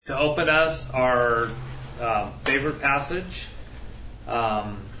open us our favorite passage.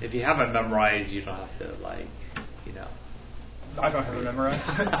 If you haven't memorized, you don't have to I don't have it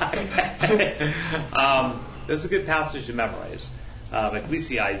memorized. This is a good passage to memorize.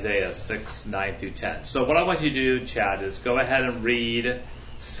 Ecclesi Isaiah 6, 9 through 10. So what I want you to do, Chad, is go ahead and read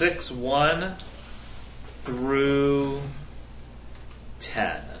 6:1 through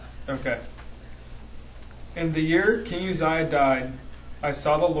 10. Okay. In the year King Uzziah died, I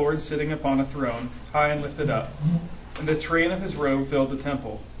saw the Lord sitting upon a throne, high and lifted up, and the train of his robe filled the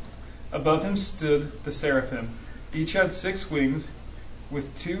temple. Above him stood the seraphim. Each had 6 wings.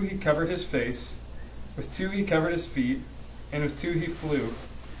 With 2 he covered his face, with 2 he covered his feet, and with 2 he flew.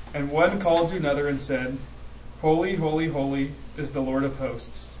 And one called to another and said, Holy, holy, holy is the Lord of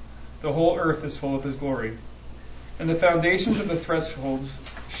hosts. The whole earth is full of his glory. And the foundations of the thresholds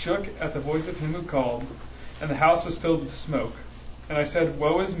shook at the voice of him who called, and the house was filled with smoke. And I said,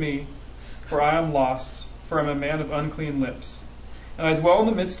 Woe is me, for I am lost, for I am a man of unclean lips. And I dwell in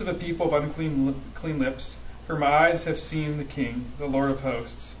the midst of a people of unclean lips, for my eyes have seen the King, the Lord of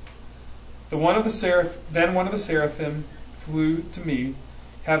hosts. Then one of the seraphim flew to me,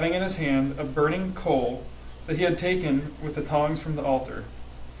 having in his hand a burning coal that he had taken with the tongs from the altar.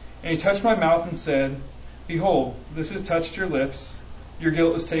 And he touched my mouth and said, Behold, this has touched your lips, your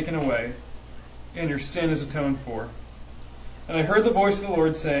guilt is taken away, and your sin is atoned for. And I heard the voice of the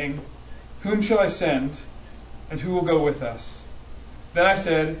Lord saying, Whom shall I send, and who will go with us? Then I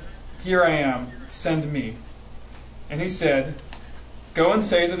said, Here I am, send me. And he said, Go and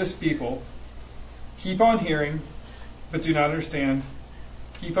say to this people, Keep on hearing, but do not understand.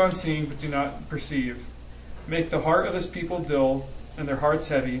 Keep on seeing, but do not perceive. Make the heart of this people dull, and their hearts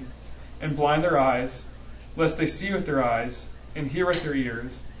heavy, and blind their eyes, lest they see with their eyes, and hear with their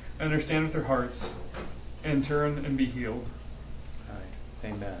ears, and understand with their hearts, and turn and be healed. All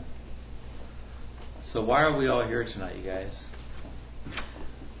right. Amen. So why are we all here tonight, you guys?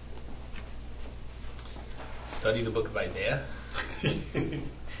 Study the book of Isaiah.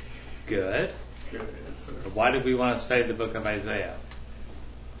 Good. Why did we want to study the book of Isaiah?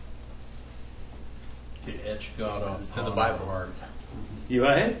 To etch God on. It's in the Bible. Heart. You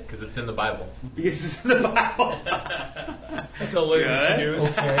what? Because it's in the Bible. Because it's in the Bible. That's a lame excuse.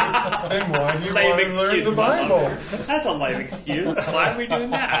 Okay. Then why do you Lame want to learn excuse. the Bible? That's a lame excuse. Why are we doing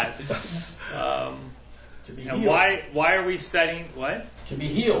that? To be And healed. why are we studying what? To be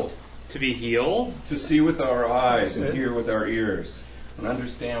healed. To be healed. To see with our eyes and hear with our ears and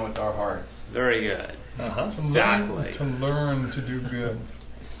understand with our hearts. Very good. To Exactly. learn to do good.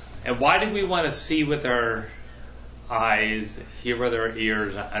 And why do we want to see with our eyes, hear with our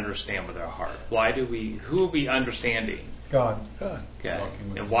ears, and understand with our heart? Who are we understanding? God. Okay.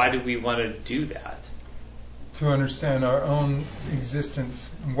 And why do we want to do that? To understand our own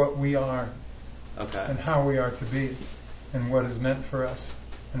existence, and what we are, Okay. and how we are to be, and what is meant for us,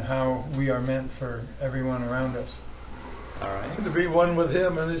 and how we are meant for everyone around us. All right. To be one with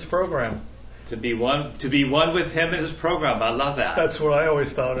Him and His program. To be one with Him in His program. I love that. That's what I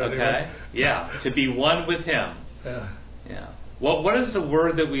always thought. Okay. Anyway. Yeah. To be one with Him. Yeah. Yeah. What is the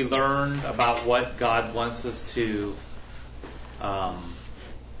word that we learned about what God wants us to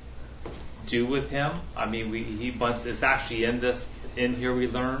do with Him? I mean, He wants. It's actually in here we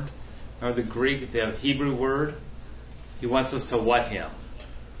learned, or the Greek, the Hebrew word. He wants us to what Him?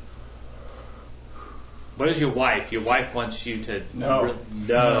 What is your wife? Your wife wants you to know.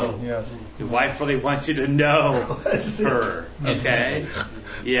 Yes. Your wife really wants you to know her. Okay?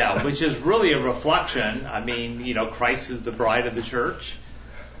 Yeah, which is really a reflection. I mean, Christ is the bride of the church.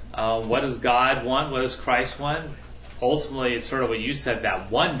 What does God want? What does Christ want? Ultimately, it's sort of what you said, that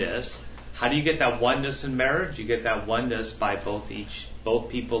oneness. How do you get that oneness in marriage? You get that oneness by both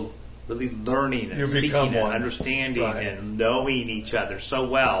people really learning and You seeking become and one. understanding Right. and knowing each other so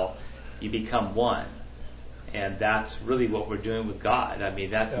well, you become one. And that's really what we're doing with God. I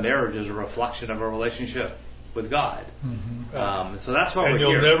mean, that marriage is a reflection of a relationship with God. Mm-hmm. So that's why And we're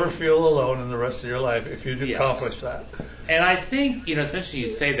you'll here. never feel alone in the rest of your life if you Yes. accomplish that. And I think, it's interesting you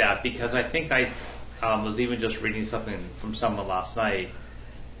say that, because I think I was even just reading something from someone last night.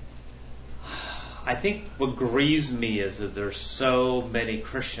 I think what grieves me is that there's so many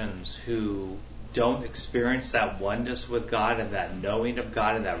Christians who don't experience that oneness with God and that knowing of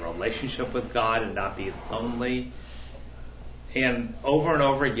God and that relationship with God and not be lonely. And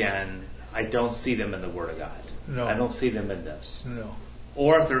over again, I don't see them in the Word of God. No. I don't see them in this. No.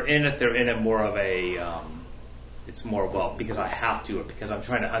 Or if they're in it more of a, it's more, because I have to, or because I'm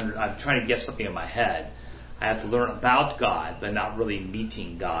trying to get something in my head. I have to learn about God, but not really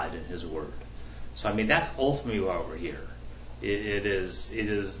meeting God in His Word. So, I mean, that's ultimately why we're here. it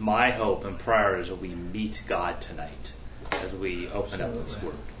is my hope and prayer is that we meet God tonight as we open up this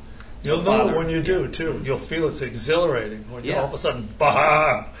Word. You'll So, know Father, it when you do, too. You'll feel it's exhilarating when you all of a Yes. sudden,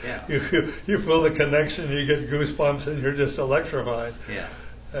 bah! Yeah. You feel the connection, you get goosebumps, and you're just electrified. Yeah.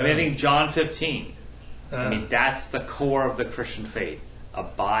 I think John 15, Uh, that's the core of the Christian faith.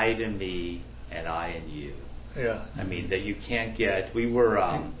 Abide in me and I in you. yeah. I mean, that you can't get. We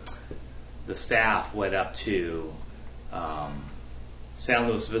were, the staff went up to San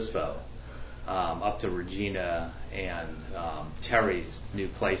Luis Obispo, up to Regina and Terry's new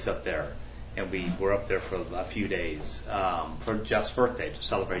place up there. And we were up there for a few days for Jeff's birthday, to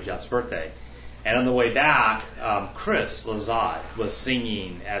celebrate Jeff's birthday. And on the way back, Chris Lazat was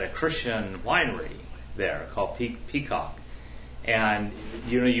singing at a Christian winery there called Peacock. And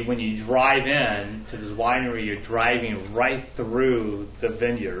when you drive in to this winery, you're driving right through the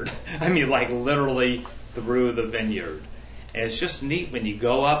vineyard. I mean, like literally through the vineyard. And it's just neat when you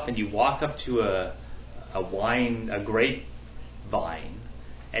go up and you walk up to a grapevine,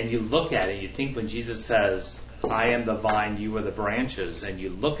 and you look at it. You think when Jesus says, "I am the vine, you are the branches," and you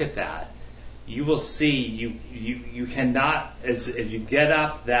look at that, you will see you cannot, as you get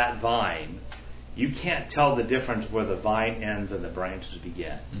up that vine, you can't tell the difference where the vine ends and the branches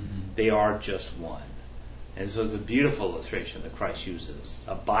begin. Mm-hmm. They are just one. And so it's a beautiful illustration that Christ uses.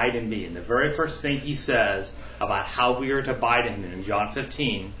 Abide in me. And the very first thing he says about how we are to abide in him in John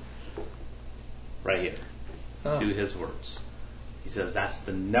 15, right here, through his words. He says that's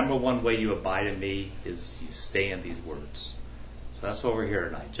the number one way you abide in me is you stay in these words. So that's why we're here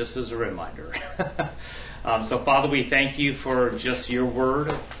tonight, just as a reminder. So Father, we thank you for just your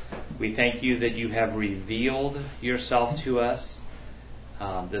word. We thank you that you have revealed yourself to us.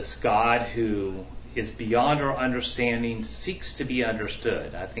 This God who is beyond our understanding, seeks to be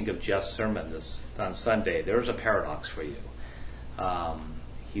understood. I think of Jeff's sermon on Sunday. There's a paradox for you.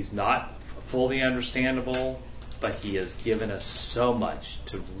 He's not fully understandable, but he has given us so much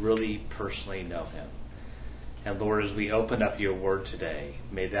to really personally know him. And Lord, as we open up your word today,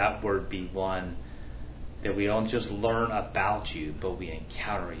 may that word be one that we don't just learn about you, but we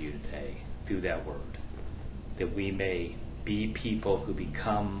encounter you today through that word. That we may be people who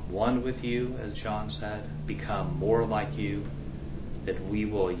become one with you, as John said, become more like you, that we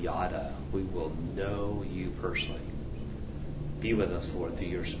will we will know you personally. Be with us, Lord, through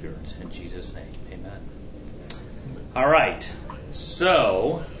your Spirit. In Jesus' name, amen. All right.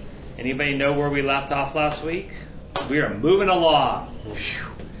 So, anybody know where we left off last week? We are moving along.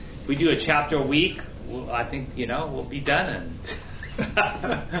 If we do a chapter a week, I think, we'll be done in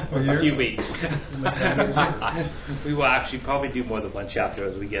a few weeks. We will actually probably do more than one chapter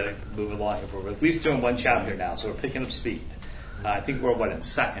as we get moving along here. We're at least doing one chapter now, so we're picking up speed. I think we're, in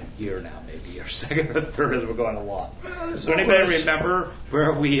second year now, maybe, or second or third as we're going along. So anybody remember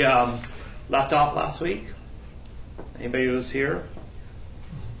where we left off last week? Anybody who was here?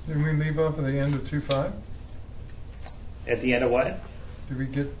 Didn't we leave off at the end of 2:5? At the end of what? Did we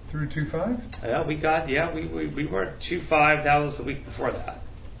get through 2:5? Yeah, we were at 2:5. That was the week before that.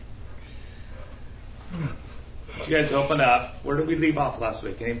 You guys open up. Where did we leave off last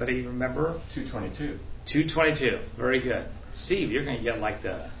week? Anybody remember? 2:22. 2:22. Very good. Steve, you're going to get like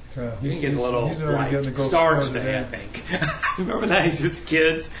you can get a little he's already getting the gold star star today, I today. think. Remember that? It's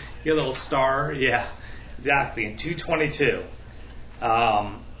kids. You get a little star. Yeah, exactly. In 2:22.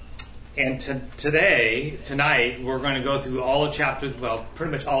 And tonight, we're going to go through all of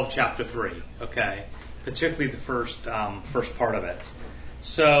pretty much all of chapter 3, okay? Particularly the first part of it.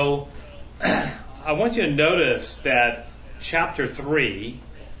 So, I want you to notice that chapter 3,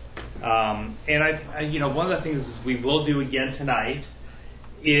 and one of the things we will do again tonight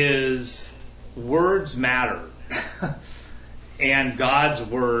is words matter. And God's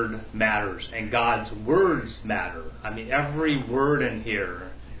word matters. And God's words matter. I mean, every word in here,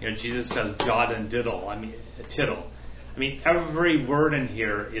 Jesus says jot and tittle. I mean, every word in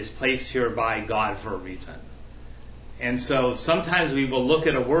here is placed here by God for a reason. And so sometimes we will look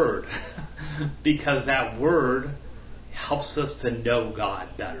at a word because that word helps us to know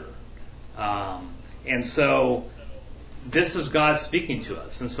God better. And so this is God speaking to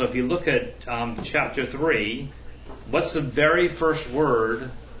us. And so if you look at chapter 3, what's the very first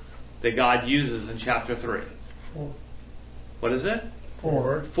word that God uses in chapter 3? 4. What is it?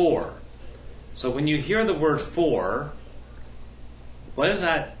 4. 4. So when you hear the word 4, what does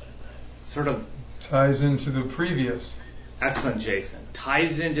that sort of... Ties into the previous. Excellent, Jason.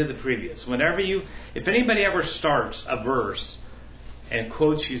 Ties into the previous. If anybody ever starts a verse and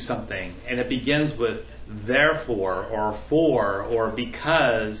quotes you something and it begins with therefore or for or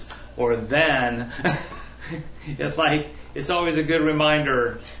because or then, it's like it's always a good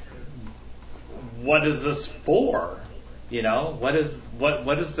reminder. What is this for? You know, what is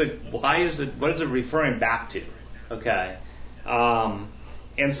it referring back to? Okay,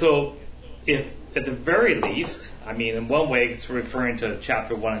 and so if at the very least, I mean, in one way it's referring to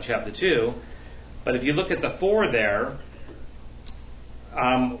chapter 1 and chapter 2, but if you look at the 4 there,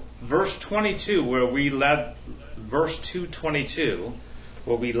 verse 22, verse 2:22,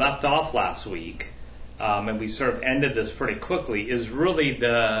 where we left off last week, and we sort of ended this pretty quickly, is really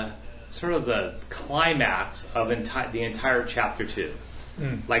the climax of the entire chapter 2.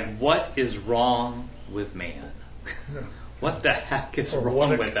 Like, what is wrong with man? What the heck is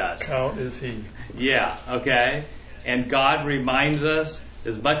wrong with us? Count is he? Yeah, okay. And God reminds us,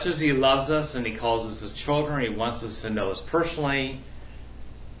 as much as he loves us and he calls us his children, he wants us to know us personally.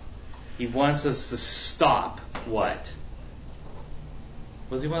 He wants us to stop what?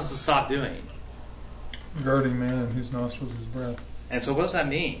 What does he want us to stop doing? Guarding man in whose nostrils is breath. And so what does that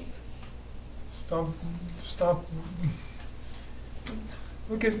mean? Stop.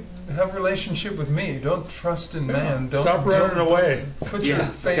 Have a relationship with me. Don't trust in man. Stop running away. Put your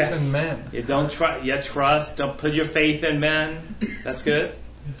faith in man. You don't trust. Don't put your faith in men. That's good.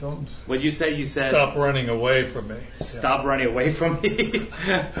 Don't. What'd you say? You said stop running away from me. Stop running away from me.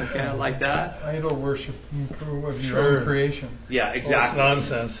 Okay, I like that. Idol worship of your own creation. Yeah, exactly. Well,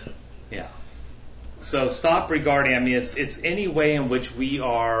 it's nonsense. Yeah. So stop regarding. I mean, it's any way in which we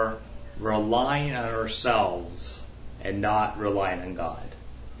are relying on ourselves and not relying on God.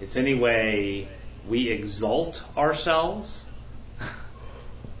 It's any way we exalt ourselves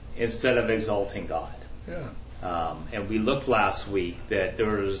instead of exalting God. Yeah. And we looked last week that there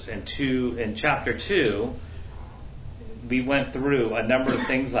was in chapter 2, we went through a number of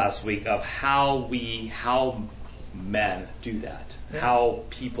things last week of how men do that, how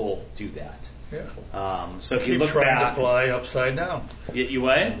people do that. Yeah. So if Keep you look trying back, to fly upside down. You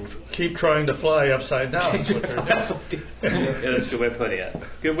what? Keep trying to fly upside down. That's what they're doing. Yeah, that's a good way of putting it.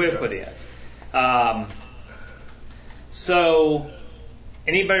 Good way of putting it. So,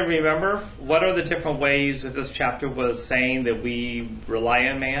 anybody remember what are the different ways that this chapter was saying that we rely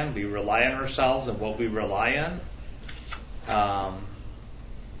on man, we rely on ourselves, and what we rely on?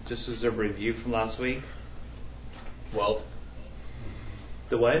 Just as a review from last week. Wealth.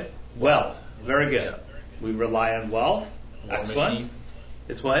 The what? Wealth. Very good. Yeah. We rely on wealth. War Excellent. machine.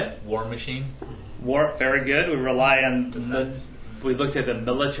 It's what? War machine. War. Very good. We rely on. Defense. We looked at the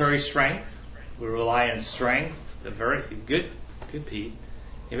military strength. We rely on strength. The very good. Good, Pete.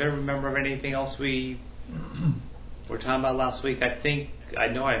 You ever remember of anything else we were talking about last week? I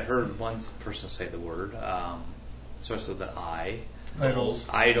know I heard one person say the word. Starts with an I. Idols.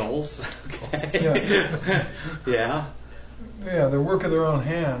 Okay. Yeah. Yeah, the work of their own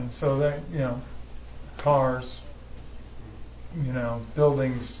hands. So that, cars,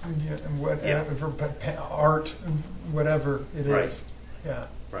 buildings, whatever, art, whatever it Right. is. Yeah.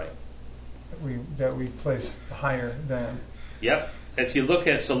 Right. That we place higher than. Yep. If you look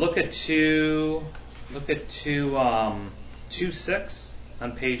at 2:6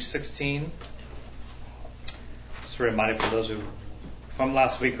 on page 16. Just a reminder for those who from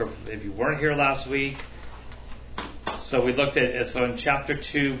last week, or if you weren't here last week. So we looked at, so in chapter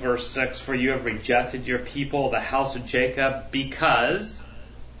 2, verse 6, for you have rejected your people, the house of Jacob, because,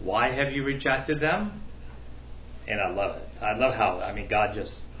 why have you rejected them? And I love it. I love how, God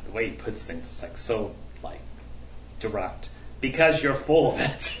just, the way he puts things, it's so, direct. Because you're full of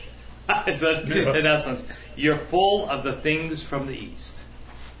it. So, in essence, you're full of the things from the east.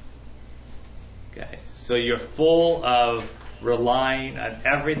 Okay. So you're full of relying on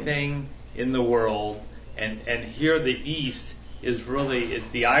everything in the world. And here the East is really,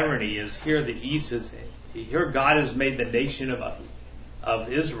 the irony is here the East is, here God has made the nation of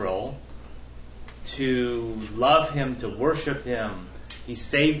Israel to love Him, to worship Him. He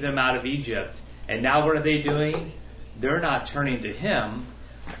saved them out of Egypt. And now what are they doing? They're not turning to Him.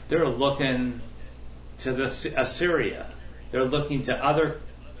 They're looking to Assyria. They're looking to other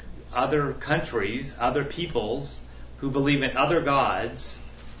countries, other peoples who believe in other gods,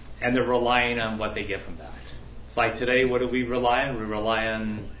 and they're relying on what they get from that. It's like today, what do we rely on? We rely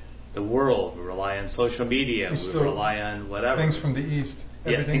on the world. We rely on social media. We rely on whatever. Things from the East.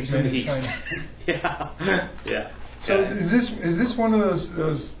 Everything's made in in China. Yeah. So is this one of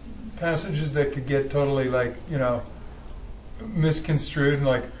those passages that could get totally misconstrued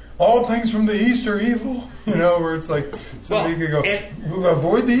and all things from the East are evil? Where it's somebody could go,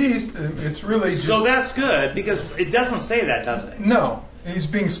 avoid the East. It's really just. So that's good because it doesn't say that, does it? No, he's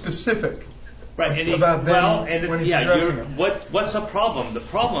being specific. Right, and about them when he's addressing them. What's the problem? The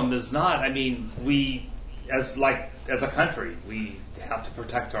problem is not. We as a country, we have to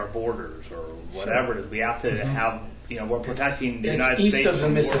protect our borders or whatever it is. We have to have, we're protecting the United States. East of the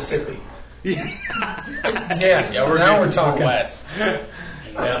Mississippi. Yes, Yeah, now we're talking. west.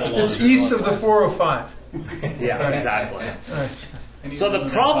 It's east of the 405. Yeah, exactly. And So even the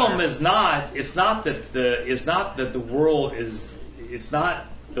problem empire. is not, it's not that the world is, it's not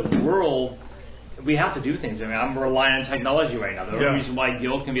the world, we have to do things. I mean, I'm relying on technology right now. The only reason why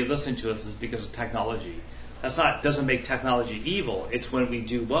Gil can be listening to us is because of technology. Doesn't make technology evil. It's when we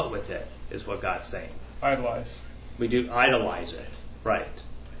do what with it, is what God's saying. Idolize. We do idolize it. Right.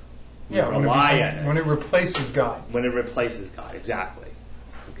 We Yeah, rely on it. when it replaces God. When it replaces God, exactly.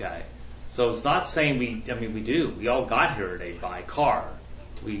 Okay. So it's not saying we do. We all got here today by car.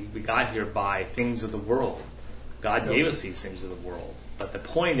 We got here by things of the world. God gave us these things of the world. But the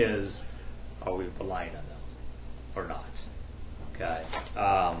point is, are we relying on them or not? Okay.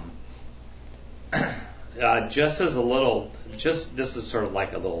 Just as a little, this is sort of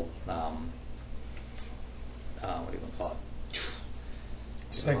like a little, what do you want to call it?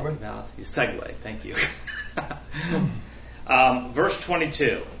 Segue. Segue, thank you. Verse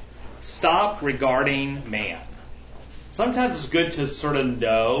 22. Stop regarding man. Sometimes it's good to sort of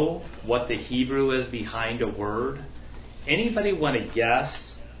know what the Hebrew is behind a word. Anybody want to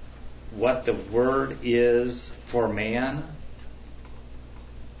guess what the word is for man?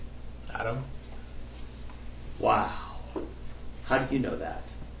 Adam. Wow. How did you know that?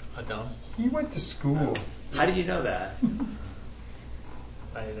 Adam. He went to school. How do you know that?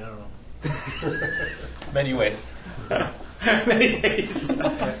 I don't know. Many ways. Many ways.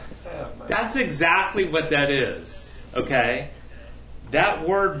 That's exactly what that is. Okay? That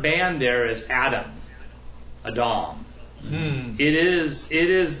word man there is Adam. Adam. It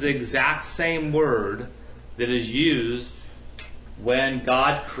is the exact same word that is used when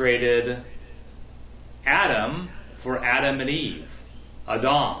God created Adam for Adam and Eve.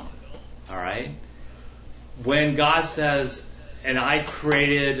 Adam. Alright? When God says, and I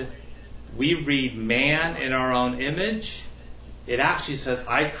created, we read man in our own image, it actually says,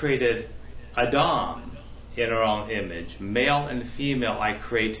 I created Adam in our own image. Male and female, I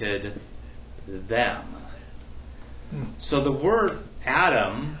created them. So the word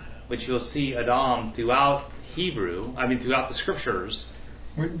Adam, which you'll see Adam throughout throughout the scriptures.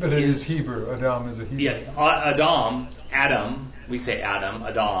 But it is Hebrew. Adam is a Hebrew. Yeah, Adam, we say Adam.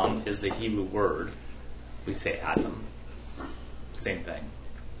 Adam is the Hebrew word. We say Adam. Same thing.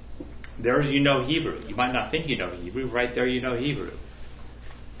 There's Hebrew. You might not think you know Hebrew. Right there you know Hebrew.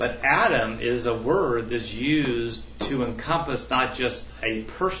 But Adam is a word that's used to encompass not just a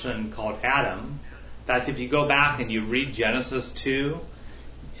person called Adam. That's if you go back and you read Genesis 2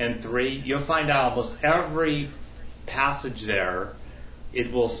 and 3, you'll find out almost every passage there,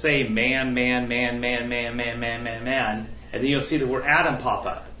 it will say man, man, man, man, man, man, man, man, man, and then you'll see the word Adam pop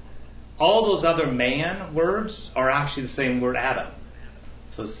up. All those other man words are actually the same word Adam.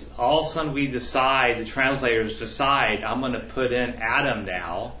 So all of a sudden the translators decide, I'm going to put in Adam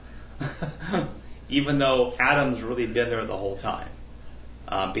now, even though Adam's really been there the whole time.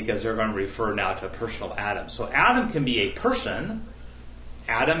 Because they're going to refer now to a personal Adam. So Adam can be a person.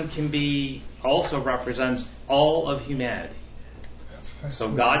 Adam can be, also represents all of humanity. That's fascinating.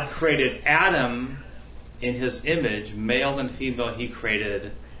 So God created Adam in his image, male and female, he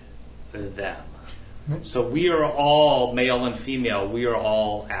created them. So we are all male and female. We are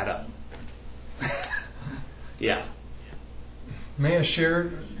all Adam. Yeah. May I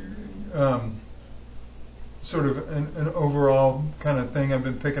share sort of an overall kind of thing I've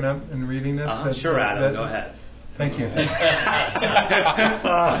been picking up and reading this? Sure, Adam. Go ahead. Thank you.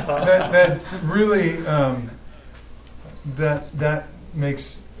 that really that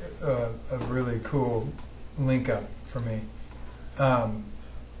makes a really cool link up for me.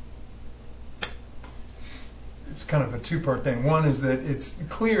 It's kind of a two-part thing. One is that it's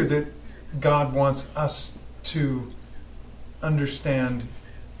clear that God wants us to understand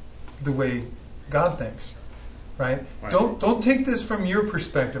the way God thinks, right? Don't take this from your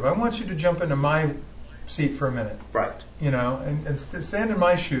perspective. I want you to jump into my seat for a minute, right? And stand in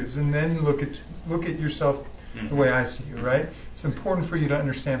my shoes, and then look at yourself the way I see you, right? It's important for you to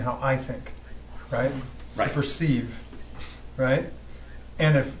understand how I think, right? To perceive, right?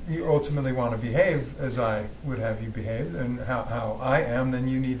 And if you ultimately want to behave as I would have you behave, and how I am, then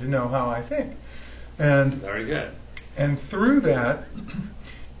you need to know how I think. And very good. And through that,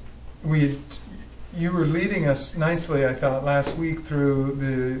 you were leading us nicely, I thought, last week through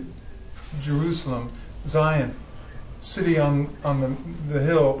the Jerusalem, Zion, city on the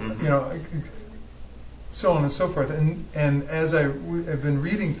hill, so on and so forth. And as I have been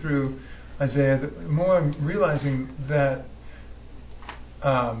reading through Isaiah, the more I'm realizing that,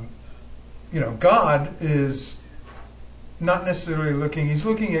 God is not necessarily he's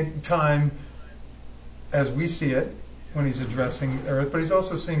looking at time as we see it when he's addressing earth, but he's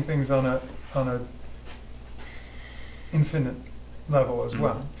also seeing things on a infinite level as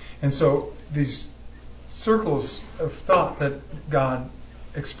well. And so these circles of thought that God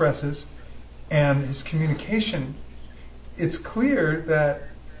expresses and his communication, it's clear that,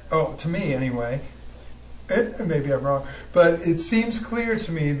 to me anyway, maybe I'm wrong, but it seems clear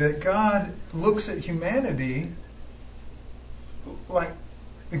to me that God looks at humanity like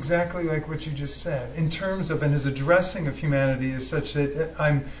exactly like what you just said, in terms of, and his addressing of humanity is such that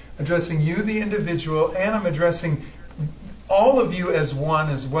I'm addressing you, the individual, and I'm addressing all of you as one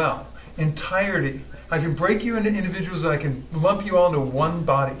as well, entirety. I can break you into individuals, I can lump you all into one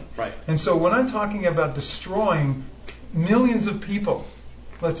body. Right. And so when I'm talking about destroying millions of people,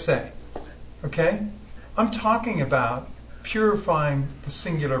 let's say, okay, I'm talking about purifying the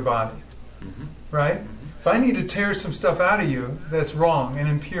singular body, right? If I need to tear some stuff out of you that's wrong and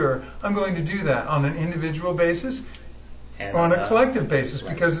impure, I'm going to do that on an individual basis or on a collective basis,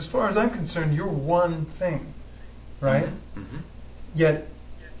 because as far as I'm concerned, you're one thing, right? Yet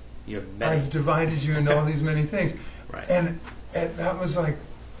I've divided you into all these many things. Right. And that was like,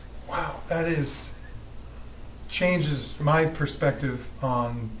 wow, changes my perspective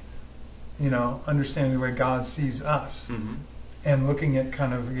on, understanding the way God sees us. And looking at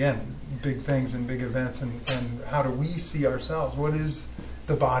kind of, again, big things and big events and how do we see ourselves? What is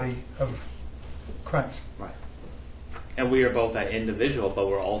the body of Christ? Right. And we are both that individual, but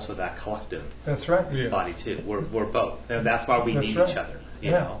we're also that collective. That's right. Body too. We're both. And that's why we need each other.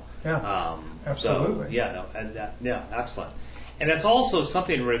 You know? Yeah. Absolutely. So, excellent. And it's also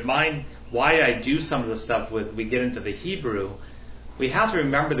something to remind why I do some of the stuff we get into the Hebrew. We have to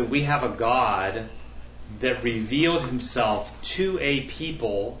remember that we have a God that revealed himself to a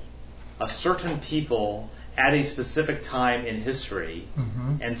certain people at a specific time in history,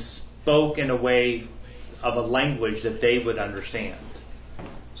 and spoke in a way of a language that they would understand.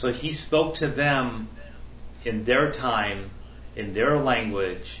 So he spoke to them in their time, in their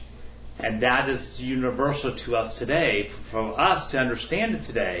language, and that is universal to us today. For us to understand it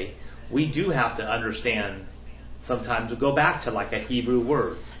today, we do have to understand, sometimes to go back to like a Hebrew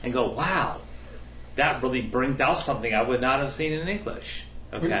word and go, wow, that really brings out something I would not have seen in English.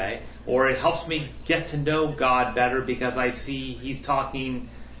 Okay? Or it helps me get to know God better because I see he's talking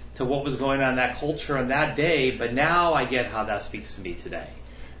to what was going on in that culture in that day, but now I get how that speaks to me today.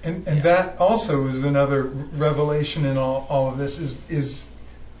 And that also is another revelation in all of this is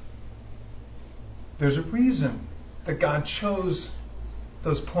there's a reason that God chose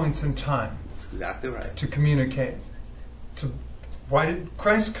those points in time. That's exactly right. To communicate. Why did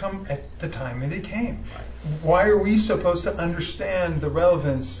Christ come at the time that he came? Right. Why are we supposed to understand the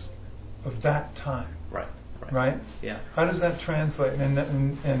relevance of that time? Right? Yeah. How does that translate? And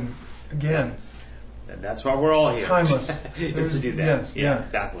again, and that's why we're all here. Timeless. Is to do that. Yes, yeah,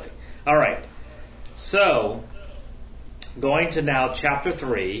 exactly. All right. So, going to now chapter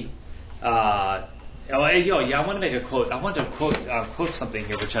 3. I want to make a quote. I want to quote something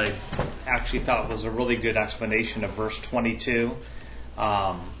here, which I actually thought was a really good explanation of verse 22.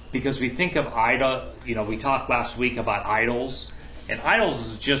 Because we think of idol, we talked last week about idols, and idols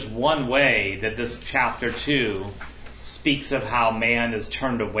is just one way that this chapter 2 speaks of how man is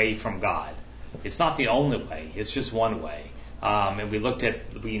turned away from God. It's not the only way. It's just one way. And we looked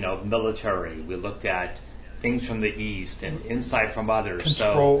at, military. We looked at things from the East and insight from others.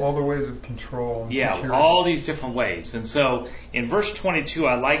 Control, all the ways of control and security. All these different ways. And so in verse 22,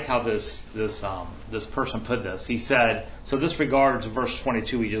 I like how this person put this. He said, so this regards verse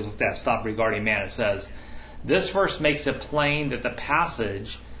 22 we just looked at, stop regarding man. It says, this verse makes it plain that the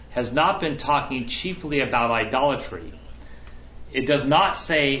passage has not been talking chiefly about idolatry. It does not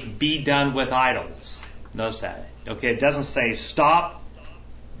say, be done with idols. Notice that. Okay, it doesn't say, stop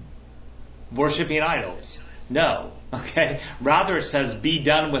worshiping idols. No. Okay. Rather, it says, be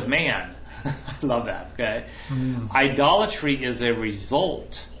done with man. I love that. Okay. Idolatry is a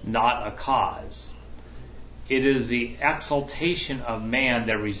result, not a cause. It is the exaltation of man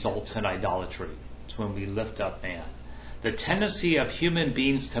that results in idolatry. It's when we lift up man. The tendency of human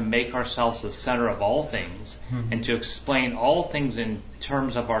beings to make ourselves the center of all things and to explain all things in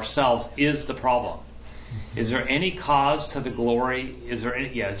terms of ourselves is the problem. Is there any cause to the glory? Is there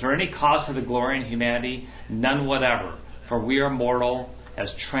any cause to the glory in humanity? None whatever. For we are mortal,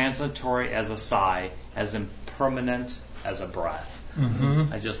 as transitory as a sigh, as impermanent as a breath.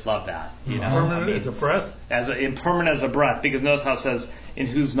 Mm-hmm. I just love that. You know, Impermanent as a breath? Impermanent as a breath, because notice how it says, in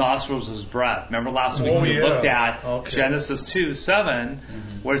whose nostrils is breath. Remember last week we looked at Genesis 2:7,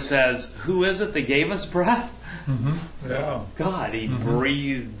 where it says, who is it that gave us breath? Yeah. God. He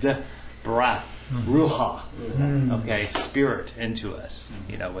breathed breath, ruha, okay, spirit into us,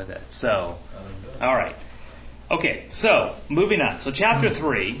 you know, with it. So, all right. Okay, so moving on. So chapter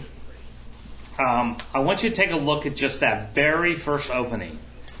 3, I want you to take a look at just that very first opening.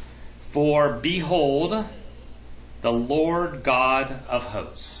 For behold, the Lord God of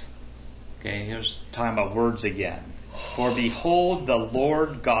hosts. Okay, here's talking about words again. For behold, the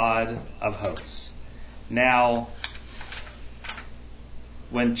Lord God of hosts. Now,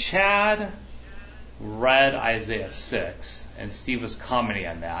 when Chad read Isaiah 6, and Steve was commenting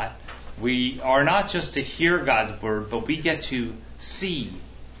on that, we are not just to hear God's word, but we get to see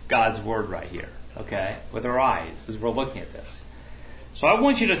God's word right here, okay, with our eyes as we're looking at this. So I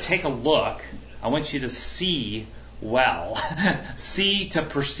want you to take a look. I want you to see well, see to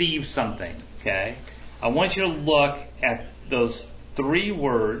perceive something, okay? I want you to look at those 3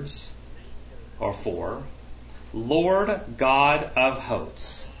 words, or 4, Lord God of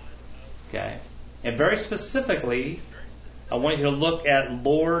hosts, okay? And very specifically, I want you to look at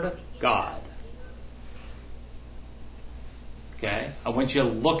Lord God. Okay? I want you to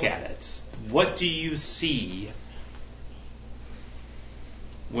look at it. What do you see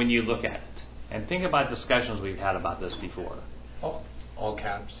when you look at it? And think about discussions we've had about this before. All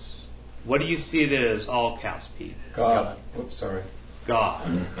caps. What do you see that is all caps, Pete? God. Oops, sorry. God.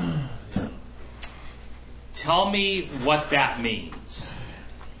 Tell me what that means.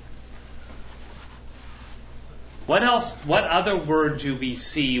 What else? What other word do we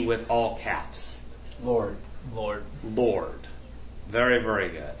see with all caps? Lord. Lord. Very, very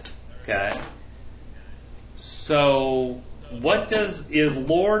good. Okay. So, is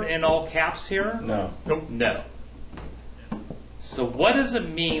Lord in all caps here? No. No. So what does it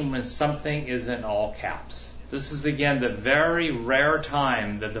mean when something is in all caps? This is again the very rare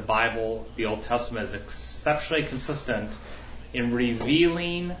time that the Bible, the Old Testament, is exceptionally consistent in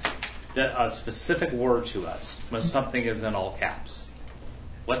revealing a specific word to us when something is in all caps.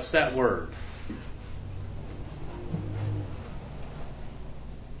 What's that word?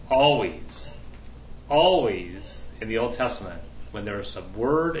 Always. Always in the Old Testament, when there's a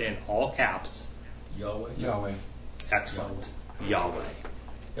word in all caps, Yahweh. excellent. Yahweh.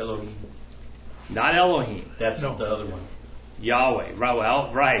 Elohim. Not Elohim. That's the other one. Yahweh.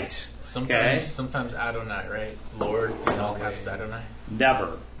 Right. Sometimes Adonai, right? Lord in all caps Adonai.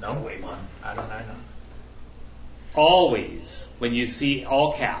 Never. No? Adonai, no. Always, when you see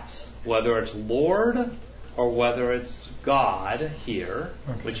all caps, whether it's Lord or whether it's God here,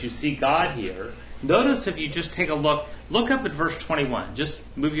 which you see God here, notice if you just take a look up at verse 21. Just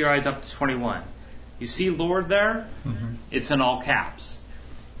move your eyes up to 21. You see Lord there? Mm-hmm. It's in all caps.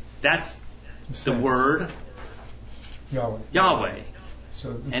 That's the word Yahweh.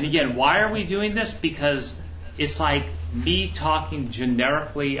 And again, why are we doing this? Because it's like me talking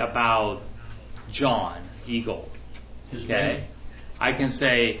generically about John Eagle. Okay? I can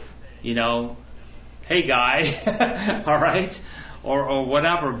say, hey guy, all right? Or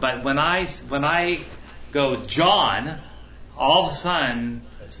whatever, but when I go John, all of a sudden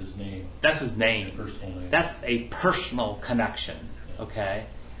That's his name. That's his name. Personal name. That's a personal connection. Okay?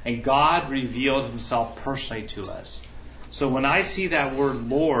 And God revealed himself personally to us. So when I see that word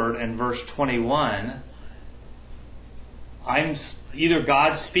Lord in verse 21, I'm either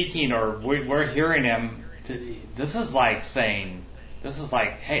God speaking or we're hearing him. This is like saying,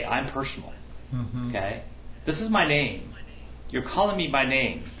 hey, I'm personal. Mm-hmm. Okay? This is my name. You're calling me by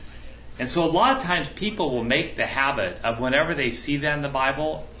name. And so a lot of times people will make the habit of whenever they see that in the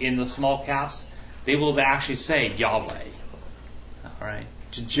Bible, in the small caps, they will actually say Yahweh. All right?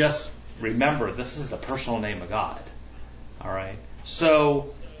 To just remember, this is the personal name of God. All right?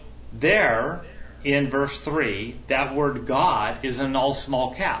 So there, in verse 3, that word God is in all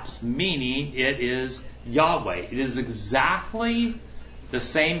small caps, meaning it is Yahweh. It is exactly the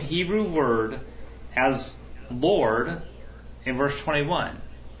same Hebrew word as Lord in verse 21.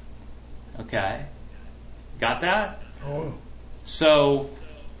 Okay? Got that? Oh. So,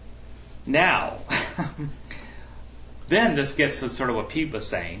 now, then this gets to sort of what Pete was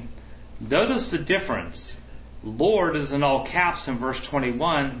saying. Notice the difference. Lord is in all caps in verse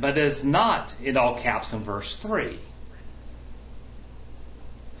 21, but is not in all caps in verse 3.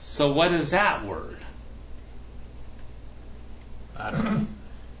 So what is that word?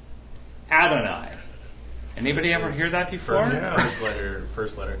 Adonai. Anybody ever hear that before?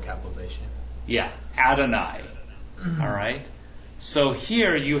 First letter capitalization. Yeah, Adonai. All right. So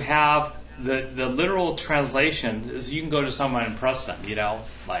here you have the literal translation is you can go to someone and impress them,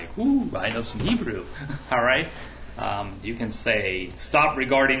 like, ooh, I know some Hebrew. All right? You can say, stop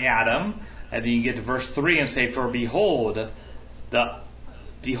regarding Adam, and then you get to verse 3 and say, for behold, it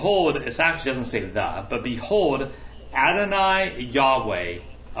actually doesn't say the, but behold, Adonai Yahweh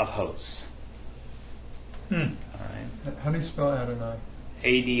of hosts. All right. How do you spell Adonai?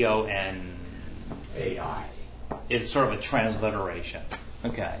 Adonai. It's sort of a transliteration.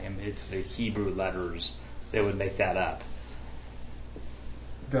 Okay, I mean, it's the Hebrew letters. They would make that up.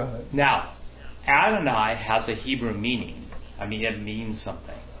 Got it. Now, Adonai has a Hebrew meaning. I mean, it means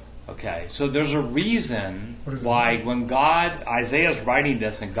something. Okay, so there's a reason why when Isaiah's writing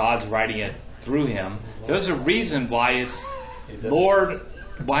this and God's writing it through him, there's a reason why it's Lord,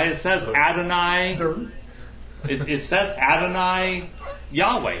 why it says Adonai. It says Adonai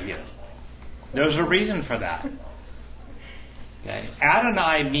Yahweh here. There's a reason for that. Okay,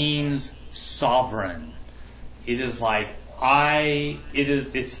 Adonai means sovereign. It is like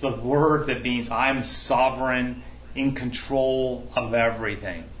it's the word that means I'm sovereign, in control of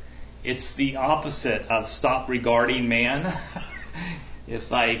everything. It's the opposite of stop regarding man.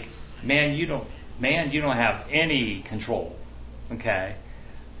 It's like, man, you don't have any control. Okay.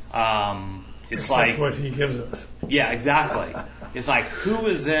 It's Except like what he gives us. Yeah, exactly. It's like, who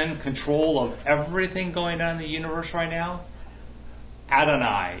is in control of everything going on in the universe right now?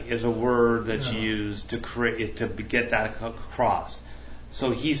 Adonai is a word that's used to get that across.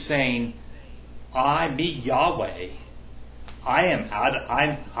 So he's saying, Yahweh, I'm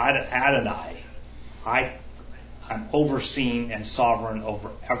Adonai. I'm overseeing and sovereign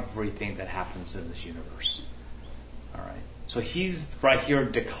over everything that happens in this universe. All right. So he's right here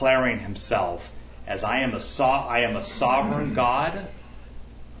declaring himself as I am a sovereign God.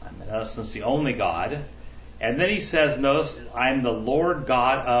 I'm in essence the only God. And then he says, notice, I'm the Lord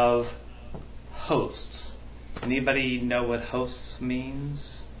God of hosts. Anybody know what hosts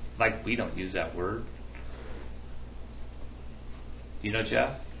means? Like, we don't use that word. Do you know,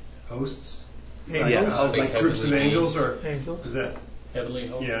 Jeff? Hosts? Angels? Like troops of angels, or Angels? is that? Heavenly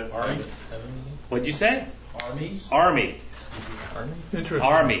host. Yeah. Army. What'd you say? Armies. Army. Interesting.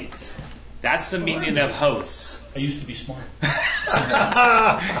 Armies. That's the meaning of hosts. I used to be smart.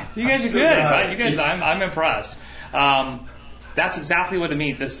 You guys are good, right? You guys, I'm impressed. That's exactly what it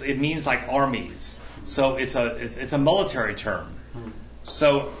means. It means like armies. So it's a military term.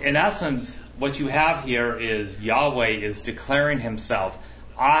 So in essence, what you have here is Yahweh is declaring himself,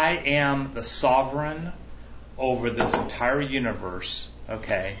 I am the sovereign over this entire universe,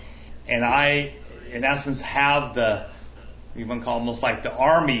 okay? And I, in essence, have you want to call almost like the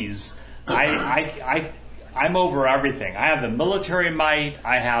armies. I'm over everything. I have the military might.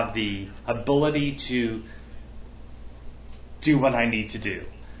 I have the ability to do what I need to do.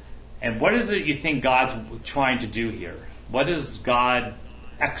 And what is it you think God's trying to do here? What is God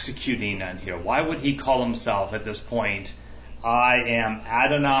executing on here? Why would he call himself at this point, I am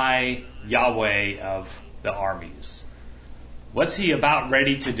Adonai Yahweh of the armies? What's he about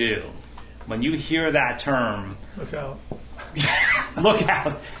ready to do? When you hear that term, Look out. Look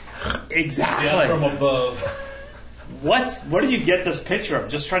out. Exactly. Yeah, from above. What do you get this picture of?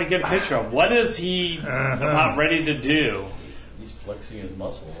 Just try to get a picture of. What is he about ready to do? He's flexing his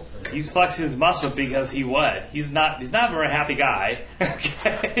muscle. He's flexing his muscle because he what? He's not a very happy guy.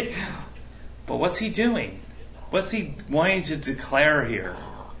 Okay. But what's he doing? What's he wanting to declare here?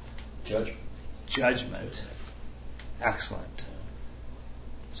 Judgment. Excellent.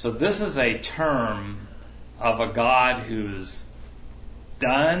 So this is a term of a God who's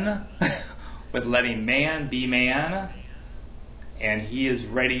done with letting man be man, and he is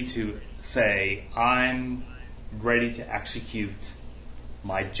ready to say, I'm ready to execute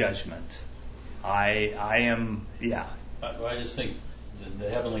my judgment. I am. I just think the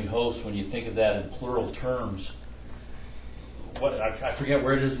heavenly host, when you think of that in plural terms, I forget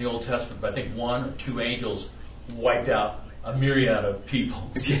where it is in the Old Testament, but I think one or two angels wiped out a myriad of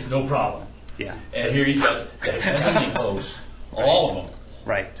people. No problem. Yeah. And here you've got the heavenly host, all of them.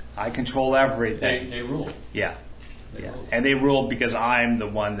 Right. I control everything. They rule. Yeah. They rule. And they rule because I'm the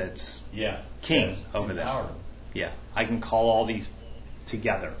one that's king over them. Yeah. I can call all these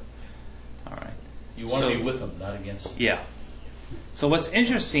together. All right. You want to be with them, not against them. Yeah. So what's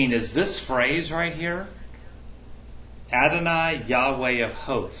interesting is this phrase right here, Adonai Yahweh of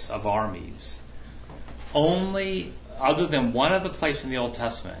hosts, of armies. Only, other than one other place in the Old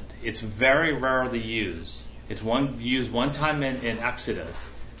Testament, it's very rarely used. It's used one time in Exodus.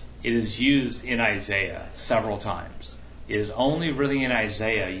 It is used in Isaiah several times. It is only really in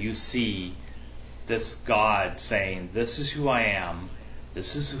Isaiah you see this God saying, this is who I am,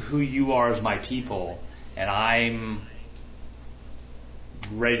 this is who you are as my people, and I'm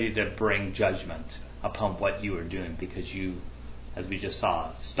ready to bring judgment upon what you are doing because you, as we just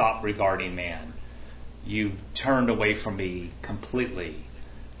saw, stopped regarding man. You've turned away from me completely,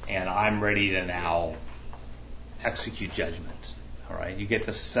 and I'm ready to now execute judgment. All right? You get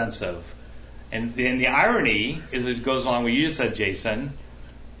the sense of, and the irony is it goes along with what you just said, Jason.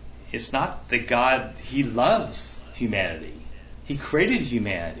 It's not that God, He loves humanity. He created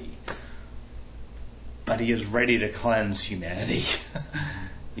humanity. But He is ready to cleanse humanity.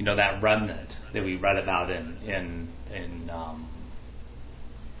 You know, that remnant that we read about in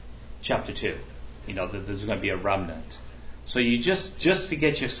chapter 2. You know, that there's going to be a remnant. So you just to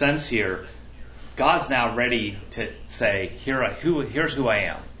get your sense here, God's now ready to say, here's who I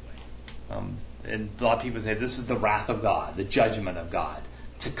am. And a lot of people say this is the wrath of God, the judgment of God,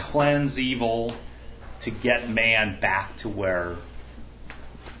 to cleanse evil, to get man back to where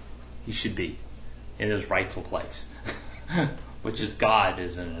he should be, in his rightful place, which is God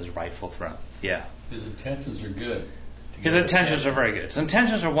is in his rightful throne. Yeah. His intentions are good. His intentions are very good. His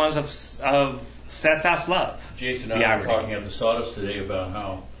intentions are ones of steadfast love. Jason and I were talking at the sawdust today about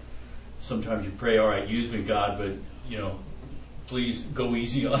how sometimes you pray, all right, use me, God, but, you know, please go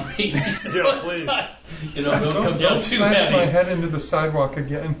easy on me. Yeah, please. You know, don't come down too smash heavy. my head into the sidewalk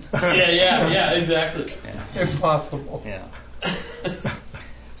again. Yeah, exactly. Yeah. Impossible. Yeah.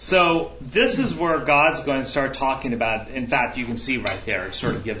 So this is where God's going to start talking about. In fact, you can see right there, it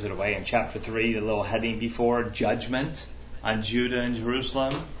sort of gives it away in chapter 3, the little heading before, judgment on Judah and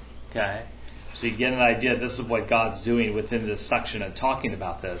Jerusalem. Okay. So you get an idea, this is what God's doing within this section and talking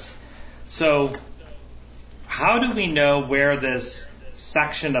about this. So how do we know where this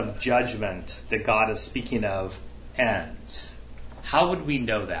section of judgment that God is speaking of ends? How would we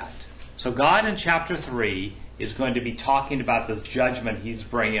know that? So God in chapter 3 is going to be talking about this judgment He's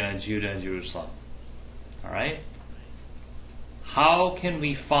bringing on Judah and Jerusalem. All right? How can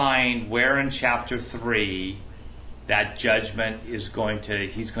we find where in chapter 3 that judgment is going to,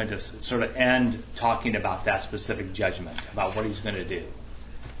 He's going to sort of end talking about that specific judgment, about what He's going to do?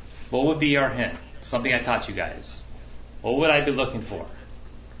 What would be our hint? Something I taught you guys. What would I be looking for?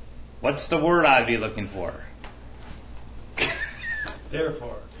 What's the word I'd be looking for?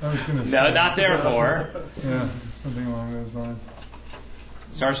 Therefore. I was going to say. No, not therefore. Yeah, something along those lines.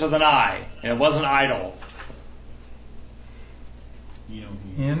 Starts with an I, and it wasn't idle. You know,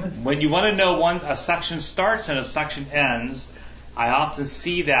 In? When you want to know a section starts and a section ends, I often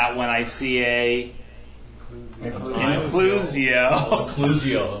see that when I see a inclusio.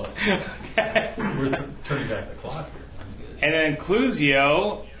 Inclusio. Okay. We're turning back the clock here. And an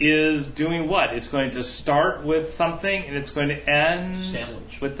inclusio is doing what? It's going to start with something and it's going to end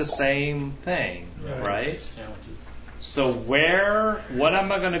with the same thing, right? Sandwiches. So what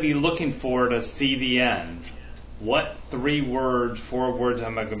am I going to be looking for to see the end? What 4 words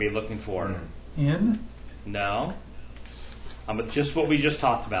am I going to be looking for? In? No. Just what we just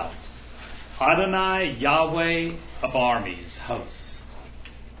talked about. Adonai, Yahweh of armies, hosts.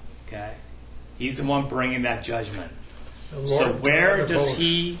 Okay? He's the one bringing that judgment. So where does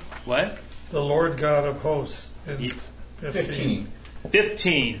He... What? The Lord God of hosts in 15.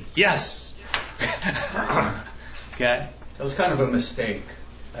 15. Yes. Okay. That was kind of a mistake.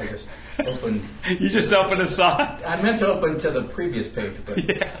 I just opened. You just opened a side. I meant to open to the previous page, but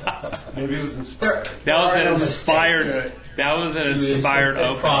Yeah. Maybe it was inspired. That was an inspired. mistakes. That was an inspired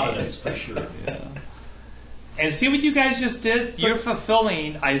opening. Providence, for sure. Yeah. And see what you guys just did? You're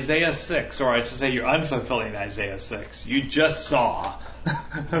fulfilling Isaiah 6, or I should say you're unfulfilling Isaiah 6. You just saw.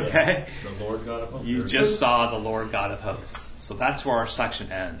 Okay? The Lord God of hosts. You just saw the Lord God of hosts. So that's where our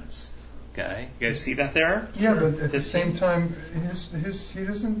section ends. Okay? You guys see that there? Yeah, but at the same time, he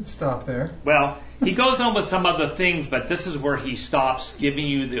doesn't stop there. Well, he goes on with some other things, but this is where he stops giving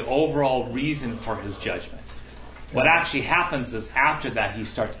you the overall reason for his judgment. What actually happens is after that he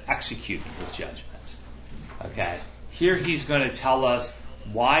starts executing his judgment. Okay? Here he's going to tell us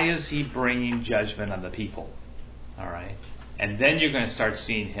why is he bringing judgment on the people. All right? And then you're going to start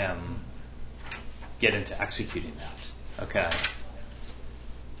seeing him get into executing that. Okay?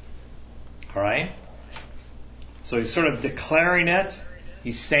 All right? So he's sort of declaring it.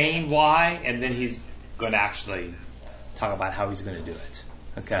 He's saying why, and then he's going to actually talk about how he's going to do it.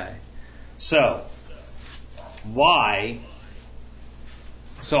 Okay? So, why?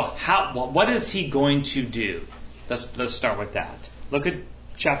 So, what is he going to do? Let's start with that. Look at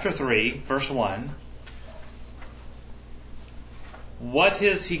chapter 3, verse 1. What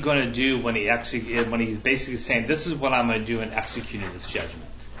is he going to do when he's basically saying, this is what I'm going to do in executing this judgment?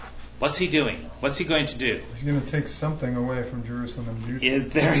 What's he doing? What's he going to do? He's going to take something away from Jerusalem and Judah. Yeah,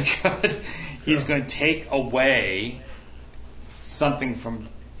 very good. He's going to take away something from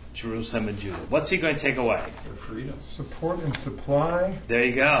Jerusalem and Judah. What's he going to take away? Their freedom. Support and supply. There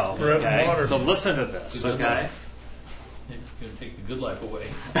you go. Bread and Okay. water. So listen to this. The good Okay. life. He's going to take the good life away.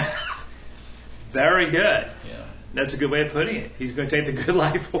 Very good. Yeah. That's a good way of putting it. He's going to take the good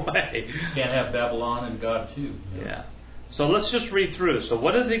life away. You can't have Babylon and God too. You know? Yeah. So let's just read through. So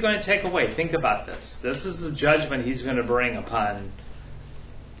what is he going to take away? Think about this. This is the judgment he's going to bring upon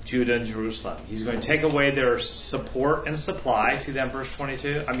Judah and Jerusalem. He's going to take away their support and supply. See that in verse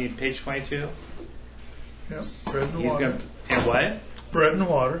 22? I mean, page 22? Yep. Bread and He's water. going to, and what? Bread and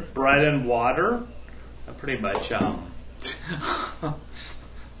water. Bread and water. Pretty much.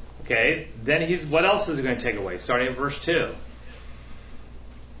 Okay. Then what else is he going to take away? Starting at verse 2.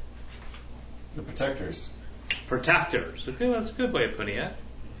 The protectors. Protectors. Okay, that's a good way of putting it.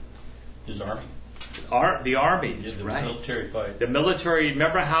 His army. The armies, Yeah, the right? military fight. The military.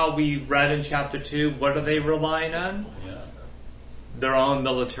 Remember how we read in chapter 2? What are they relying on? Yeah. Their own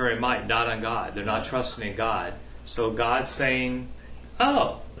military might, not on God. They're not trusting in God. So God's saying,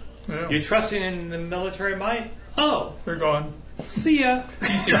 "Oh, Yeah. you're trusting in the military might? Oh, They're gone. see ya."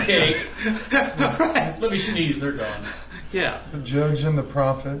 Piece of cake. Right. Let me sneeze. They're gone. Yeah. The judge and the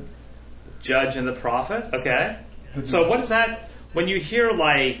prophet. Judge and the prophet. Okay. The- So what is that? When you hear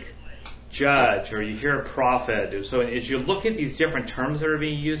like judge or you hear a prophet, so as you look at these different terms that are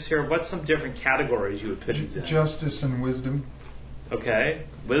being used here, what's some different categories you would put these in? Justice and wisdom. Okay.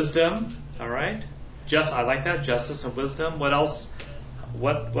 Wisdom. All right. I like that. Justice and wisdom. What else?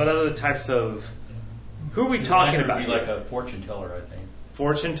 What other types of? Who are we talking Commander about? would be here? like a fortune teller, I think.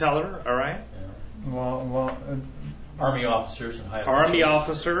 Fortune teller. All right. Yeah. Law, Army officers and high Army officials.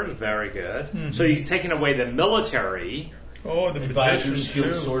 officers. Very good. Mhm. So he's taking away the military. Oh, the Advisors, magicians field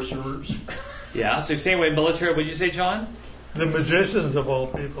too. sorcerers. Yeah. So he's taking away military. What did you say, John? The magicians of all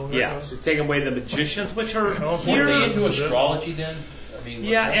people. they're Yeah. gone. So he's taking away the magicians, which are Oh, Weren't here. they into astrology then? I mean,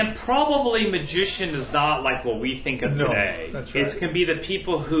 Yeah, and probably magician is not like what we think of No, today. that's right. It can be the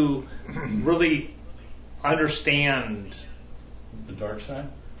people who really understand the dark side.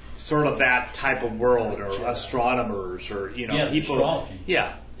 sort of that type of world, or astronomers, or Yeah, people. astrology.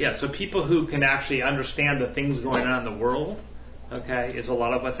 Yeah. So people who can actually understand the things going on in the world. Okay, is a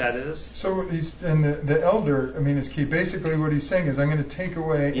lot of what that is. So the elder, I mean, is key. Basically, what he's saying is, I'm going to take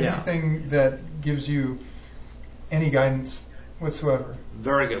away Yeah. anything that gives you any guidance whatsoever.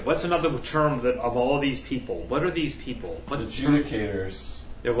 Very good. What's another term that of all these people? What are these people? What Adjudicators.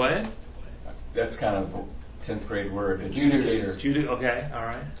 They're what? That's kind of a 10th grade word. Adjudicator. Okay, all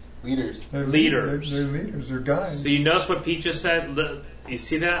right. Leaders. They're Leaders. They're leaders. They're guides. So you notice what Pete just said? You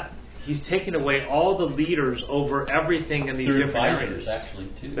see that? He's taking away all the leaders over everything in these They're different advisors, areas. actually,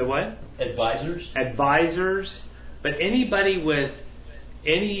 too. The what? Advisors. Advisors. But anybody with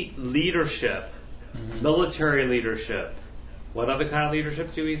any leadership, Mm-hmm. military leadership, what other kind of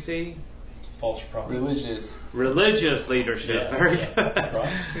leadership do we see? False prophets. Religious leadership. Yeah, Very yeah. good.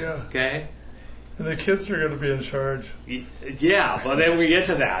 Right. Yeah. Okay. And the kids are going to be in charge. Yeah, well then we get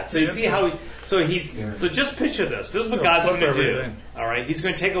to that. So you Yeah. see how so just picture this. This is what Yeah, God's flip going to do. everything. All right, He's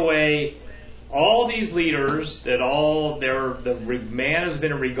going to take away all these leaders that man has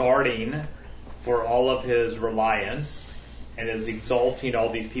been regarding for all of his reliance and is exalting all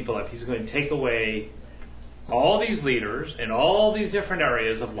these people up. He's going to take away all these leaders in all these different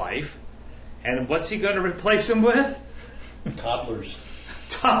areas of life, and what's He going to replace them with? Toddlers.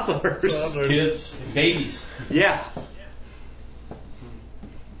 Toddlers. Toddlers. Kids. Babies. Yeah.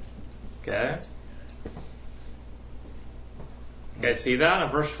 Okay. Okay, see that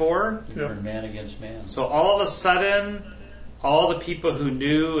in verse 4? They turn man against man. So all of a sudden, all the people who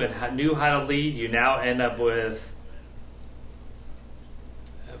knew how to lead, you now end up with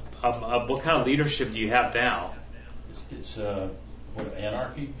what kind of leadership do you have now? It's what,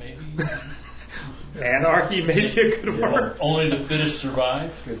 anarchy, maybe? Anarchy, maybe a good word. Only the fittest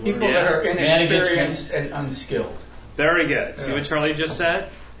survive. People that are Man against inexperienced and unskilled. Very good. See what Charlie just said?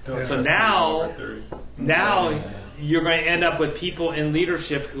 Yeah. So now you're going to end up with people in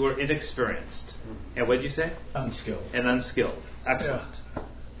leadership who are inexperienced. And what did you say? Unskilled. And unskilled. Excellent. And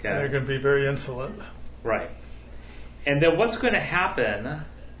Okay. they're going to be very insolent. Right. And then what's going to happen?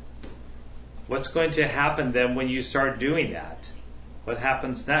 What's going to happen then when you start doing that? What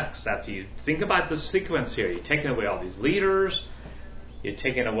happens next after you think about the sequence here? You're taking away all these leaders. You're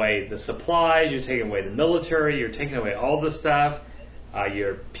taking away the supplies. You're taking away the military. You're taking away all this stuff.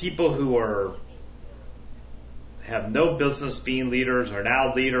 Your people who have no business being leaders are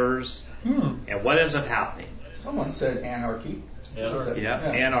now leaders. And what ends up happening? Someone said anarchy. Anarchy. Yeah,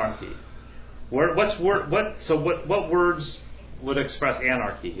 anarchy. What words would express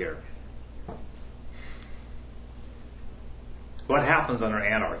anarchy here? What happens under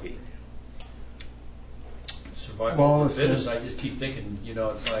anarchy? Survival of the fittest. I just keep thinking,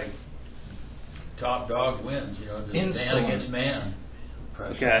 it's like top dog wins, just man against man.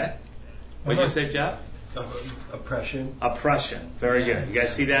 Okay. What did you say, Jeff? Oppression. Oppression. Very good. You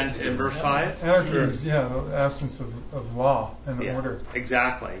guys see that in verse 5? Anarchy is, the absence of law and order.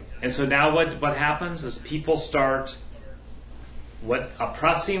 Exactly. And so now what happens is people start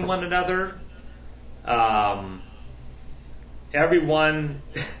oppressing one another. Everyone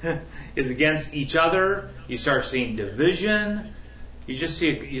is against each other. You start seeing division. You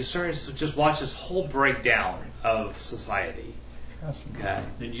start to just watch this whole breakdown of society. Okay.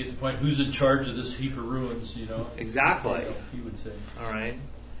 Then you get the point, who's in charge of this heap of ruins, Exactly. He would say. All right.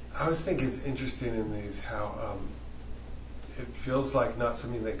 I always think it's interesting in these how it feels like not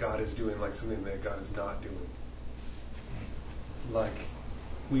something that God is doing, like something that God is not doing. Like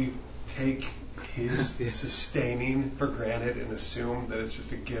we take his sustaining for granted and assume that it's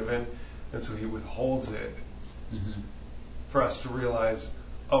just a given, and so he withholds it for us to realize,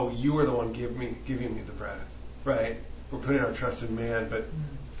 oh, you are the one giving me the bread, right? We're putting our trust in man, but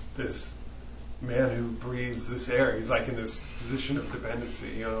this man who breathes this air, he's like in this position of dependency.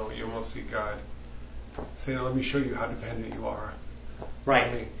 You almost see God saying, let me show you how dependent you are.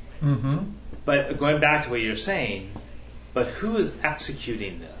 Right. But going back to what you're saying, but who is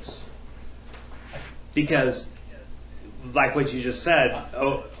executing this? Because, like what you just said,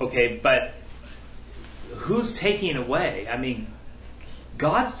 but who's taking away? I mean,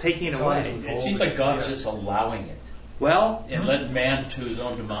 God's taking away. It seems like God's just allowing it. Well, and led man to his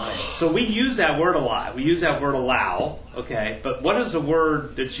own demise. So we use that word a lot. We use that word allow, okay? But what is the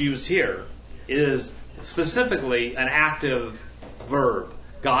word that's used here? It is specifically an active verb.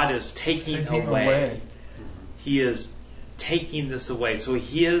 God is taking away. He is taking this away. So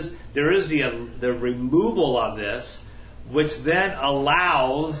there is the removal of this, which then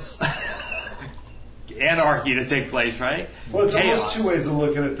allows anarchy to take place, right? Well, it's almost two ways of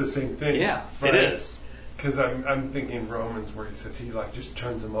looking at the same thing. Yeah, right? It is. Because I'm thinking Romans where he says he just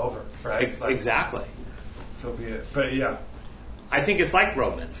turns them over, right? Exactly. So be it. But yeah. I think it's like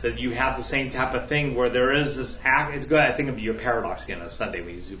Romans, that you have the same type of thing where there is this it's good. I think of your paradox again on Sunday.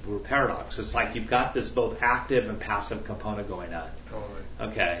 We use the word paradox. It's like you've got this both active and passive component going on.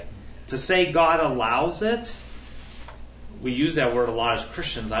 Totally. Okay. To say God allows it, we use that word a lot as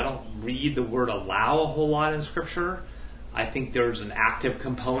Christians. I don't read the word allow a whole lot in Scripture. I think there's an active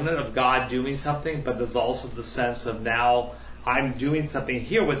component of God doing something, but there's also the sense of now I'm doing something.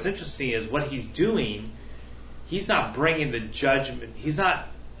 Here, what's interesting is what he's doing, he's not bringing the judgment. He's not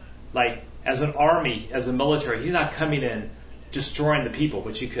like, as an army, as a military, he's not coming in destroying the people,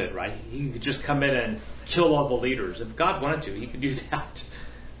 which he could, right? He could just come in and kill all the leaders. If God wanted to, he could do that.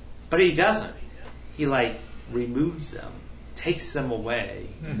 But he doesn't. He removes them, takes them away.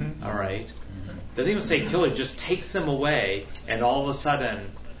 All right? Doesn't even say kill it, just takes them away, and all of a sudden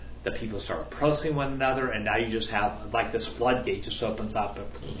the people start oppressing one another, and now you just have this floodgate just opens up.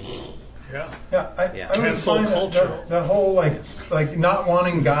 I always find that whole like not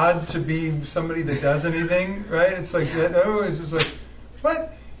wanting God to be somebody that does anything, right? It's like that always is like,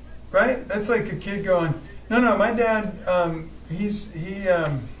 what? Right? That's like a kid going, no, my dad, I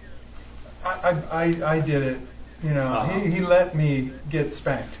did it, he let me get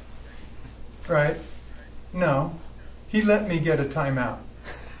spanked. Right? No. He let me get a timeout.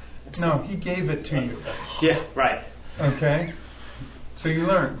 No, he gave it to you. Yeah, right. Okay? So you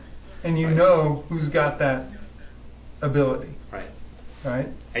learn. And you know who's got that ability. Right. Right?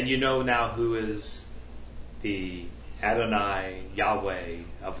 And you know now who is the Adonai Yahweh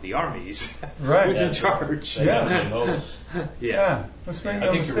of the armies. Right. Who's in charge. Yeah. Let's make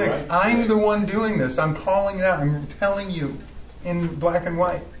no mistake. Right. I'm the one doing this. I'm calling it out. I'm telling you in black and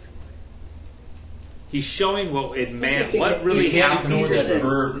white. He's showing what it meant, what really happened. Ignore that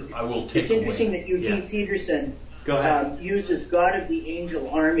verb, I will take It's interesting that Eugene Peterson uses God of the angel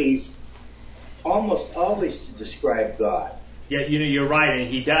armies almost always to describe God. Yeah, you're right, and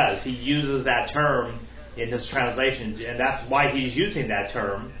he does. He uses that term in his translation, and that's why he's using that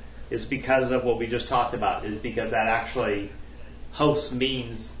term, is because of what we just talked about, is because that actually host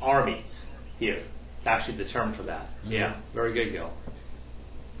means armies here. It's actually the term for that. Yeah, very good, Gil.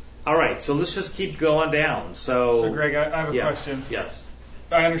 All right, so let's just keep going down. So Greg, I have a question. Yes.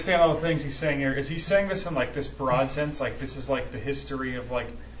 I understand all the things he's saying here. Is he saying this in this broad sense? Like this is the history of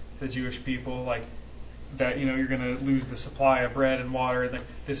the Jewish people? that you're going to lose the supply of bread and water, and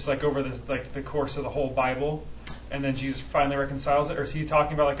this like over the course of the whole Bible, and then Jesus finally reconciles it, or is he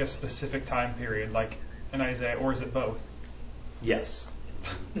talking about like a specific time period, like in Isaiah, or is it both? Yes.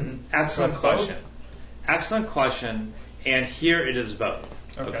 Excellent question. Excellent question. And here it is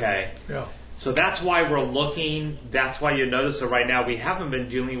both. Okay. Yeah. So that's why we're looking. That's why you notice that right now we haven't been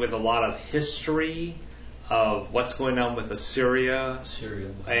dealing with a lot of history of what's going on with Assyria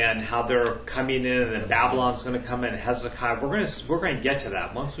and how they're coming in, and then Babylon's going to come in, and Hezekiah. We're going to get to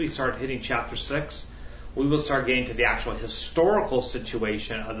that. Once we start hitting chapter 6, we will start getting to the actual historical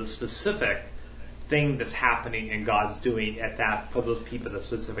situation of the specific thing that's happening and God's doing at that for those people at a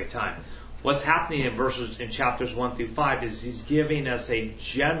specific time. What's happening in chapters 1 through 5 is he's giving us a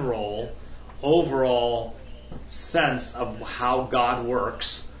general, overall sense of how God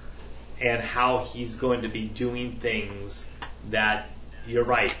works and how he's going to be doing things that, you're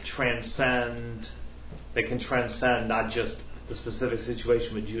right, they can transcend not just the specific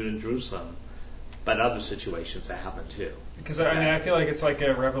situation with Judah and Jerusalem, but other situations that happen too. Because I feel like it's like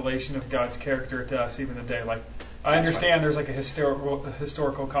a revelation of God's character to us even today. Like, I understand there's like a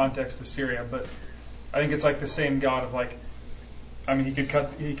historical context of Syria, but I think it's like the same God of like, he could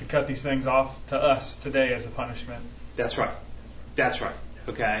cut these things off to us today as a punishment. That's right.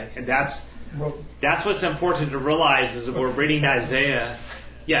 Okay, and that's what's important to realize is that we're reading Isaiah.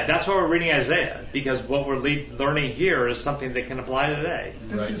 Yeah, that's why we're reading Isaiah, because what we're learning here is something that can apply today.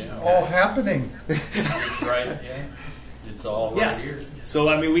 This is all happening. It's right. Yeah, it's all right here.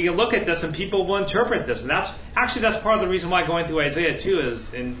 So we can look at this and people will interpret this, and that's part of the reason why going through Isaiah too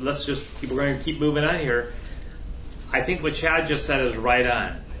is. And we're going to keep moving on here. I think what Chad just said is right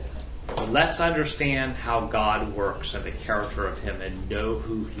on. Let's understand how God works and the character of him and know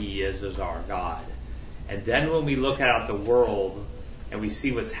who he is as our God. And then when we look out the world and we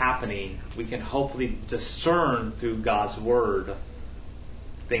see what's happening, we can hopefully discern through God's word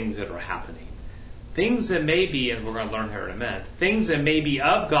things that are happening. Things that may be, and we're going to learn here in a minute, things that may be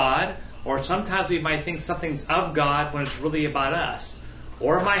of God, or sometimes we might think something's of God when it's really about us.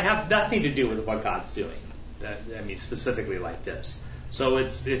 Or it might have nothing to do with what God's doing. Specifically like this. So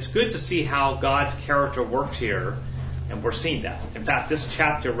it's good to see how God's character works here, and we're seeing that. In fact, this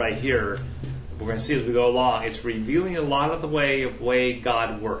chapter right here, we're going to see as we go along, it's revealing a lot of the way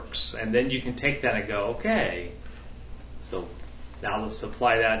God works. And then you can take that and go, okay, so now let's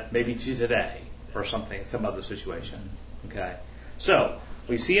apply that maybe to today or something, some other situation. Okay. So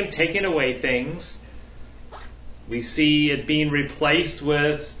we see him taking away things. We see it being replaced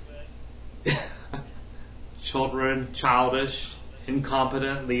with childish,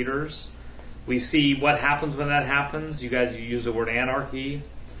 incompetent leaders. We see what happens when that happens. You use the word anarchy.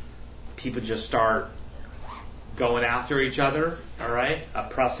 People just start going after each other, all right,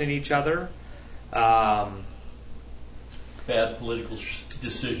 oppressing each other. Bad political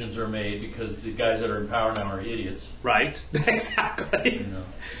decisions are made because the guys that are in power now are idiots. Right, exactly.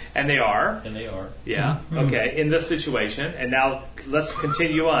 And they are. Yeah, okay, in this situation. And now let's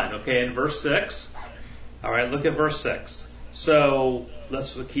continue on, okay, in verse 6. All right, look at verse 6. So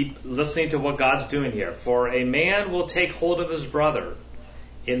let's keep listening to what God's doing here. For a man will take hold of his brother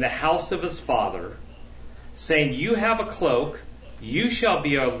in the house of his father, saying, you have a cloak, you shall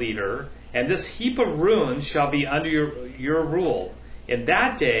be our leader, and this heap of ruins shall be under your rule. In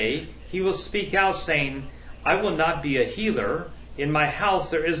that day he will speak out, saying, I will not be a healer. In my house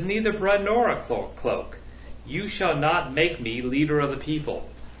there is neither bread nor a cloak. You shall not make me leader of the people.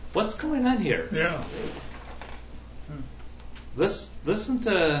 What's going on here? Yeah. Listen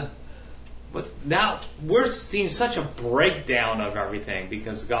to what now we're seeing such a breakdown of everything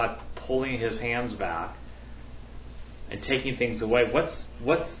because God pulling his hands back and taking things away.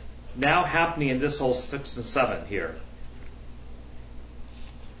 What's now happening in this whole 6 and 7 here?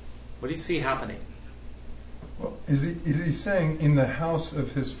 What do you see happening? Well, is he saying in the house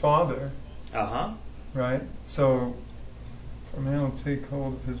of his father? Right? So for a man will take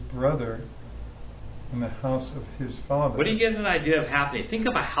hold of his brother in the house of his father. What do you get an idea of happening? Think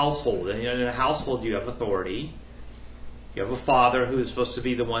of a household. And in a household you have authority. You have a father who is supposed to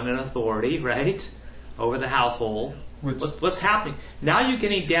be the one in authority, right? Over the household. What's happening? Now you're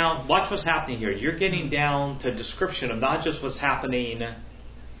getting down, watch what's happening here. You're getting down to a description of not just what's happening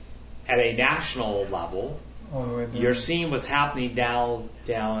at a national level. All the way down. You're seeing what's happening down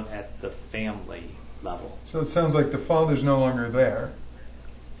at the family level. So it sounds like the father's no longer there.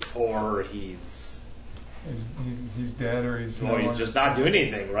 Or he's dead, or he's just not doing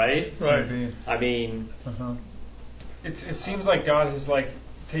anything, right? Right. I mean, it seems like God has like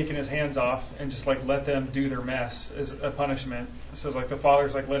taken his hands off and just like let them do their mess as a punishment. So it's like the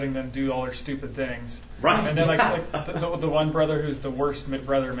father's like letting them do all their stupid things. Right. And then like the one brother who's the worst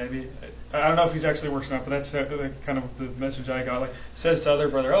brother, maybe, I don't know if he's actually worse or not, but that's kind of the message I got. Like says to other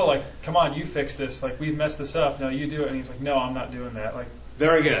brother, oh, like come on, you fix this. Like we've messed this up. No, you do it. And he's like, no, I'm not doing that. Like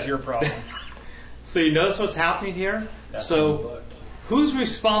very good. It's your problem. So you notice what's happening here. So whose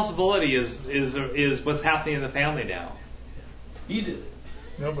responsibility is what's happening in the family now? He did it.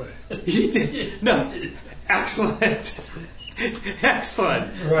 Nobody. He did. No. Excellent.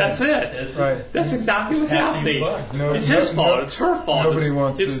 Excellent. Right. That's it. Right. That's exactly what's happening. No, it's his fault. It's her fault. Nobody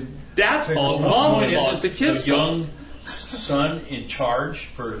wants it's to dad's take fault. Mom's responsibility. fault. It's the kid's The young fault. son in charge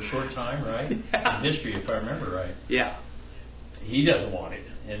for a short time, right? Yeah. In history, if I remember right. Yeah. He doesn't want it.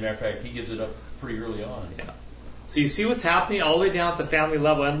 As a matter of fact, he gives it up pretty early on. Yeah. So you see what's happening all the way down at the family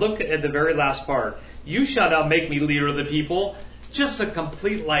level. And look at the very last part. You shall not make me leader of the people. Just a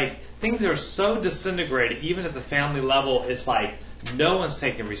complete, like, things are so disintegrated, even at the family level, it's like no one's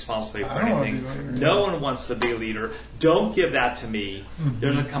taking responsibility for anything. No one wants to be a leader. Don't give that to me. Mm-hmm.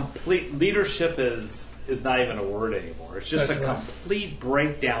 There's a complete, leadership is not even a word anymore. It's just That's a complete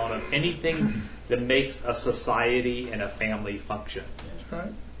breakdown of anything that makes a society and a family function. That's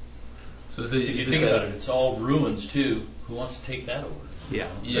right. So if you think about it, it's all ruins too. Who wants to take that over? Yeah.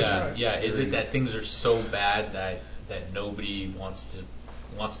 Yeah. Right. Yeah. Is it that things are so bad that nobody wants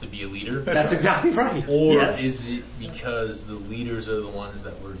to be a leader? That's exactly right. Or is it because the leaders are the ones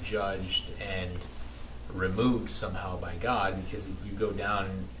that were judged and removed somehow by God? Because if you go down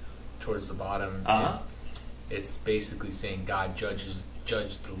towards the bottom, it's basically saying God judged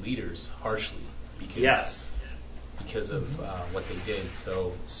the leaders harshly because of what they did.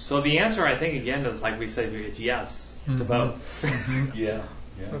 So the answer, I think, again, is like we said, it's yes to both. Mm-hmm. Yeah.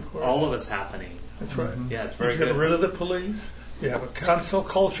 Of course. All of it's happening. That's right. Yeah, it's very you good. Get rid of the police. You have a cancel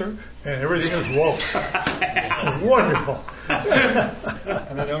culture, and everything is woke. Wonderful.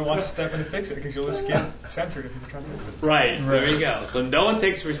 And then no one wants to step in and fix it because you'll just get censored if you try to fix it. Right. There you go. So no one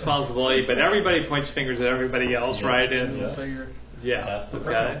takes responsibility, but everybody points fingers at everybody else, right? And so that's the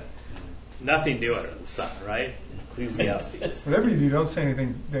okay. Nothing new under the sun, right? Ecclesiastes. Whatever you do, don't say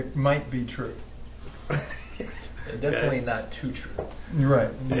anything that might be true. Definitely not too true. You're right.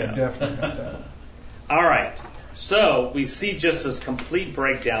 Yeah, definitely not that. All right. So we see just this complete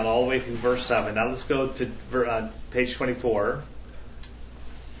breakdown all the way through verse 7. Now let's go to page 24.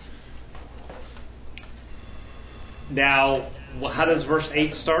 Now, how does verse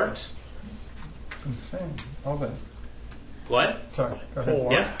 8 start? It's insane. All that. What? Sorry. Go ahead.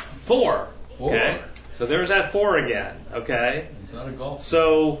 4. Yeah. 4. Okay. So there's that 4 again. Okay. It's not a golf.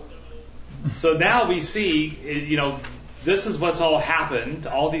 So now we see, this is what's all happened.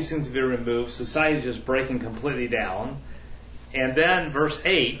 All these things have been removed. Society is just breaking completely down. And then verse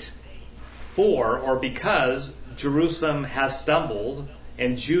 8, or because Jerusalem has stumbled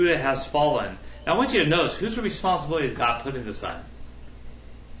and Judah has fallen. Now I want you to notice, whose responsibility is God putting this on?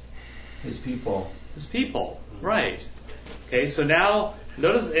 His people. His people. Right. Okay, so now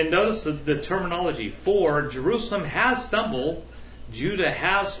notice the terminology. For Jerusalem has stumbled, Judah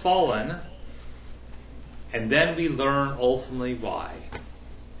has fallen. And then we learn ultimately why.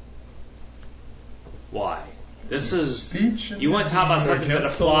 Why? This is you want to talk about something that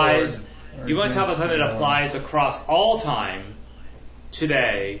applies. You want to talk about something that applies across all time,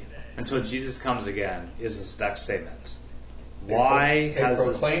 today, until Jesus comes again. Is this next statement? Why has they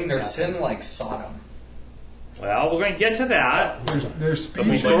proclaim their sin like Sodom? Well, we're going to get to that. Their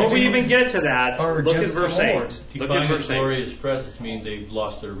speech. Before we even get to that, look at against verse the 8. Lord. Look at Defying verse His 8. glorious presence means they've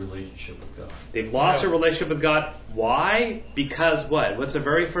lost their relationship with God. They've lost their relationship with God. Why? Because what? What's the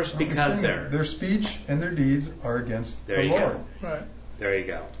very first because there? Their speech and their deeds are against There the you Lord. go. Right. There you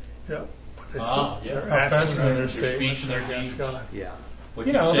go. Yeah. Yeah. Their How actions and their fascinating. statements Speech are and their against deeds. God. Yeah. What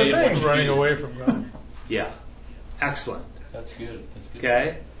You you know, say the and what thing. you Running do. away from God. Yeah. Excellent. That's good. That's good.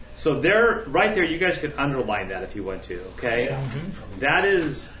 Okay? So right there, you guys could underline that if you want to, okay? Yeah. Mm-hmm. That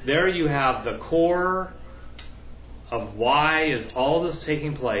is, there you have the core of why is all this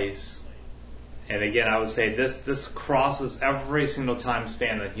taking place. And again, I would say this crosses every single time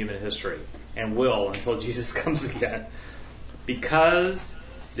span of human history and will until Jesus comes again. Because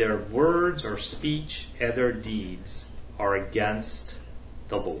their words or speech and their deeds are against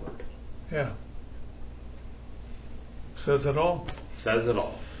the Lord. Yeah. Says it all. Says it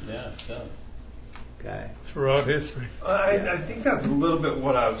all. Yeah, it does. Okay. Throughout history. I think that's a little bit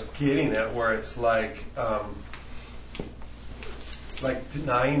what I was getting at, where it's like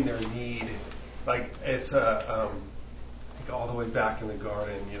denying their need. Like it's like all the way back in the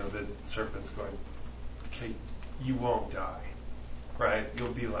garden, the serpent's going, okay, you won't die, right?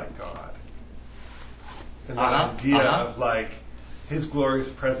 You'll be like God. And the idea of like His glorious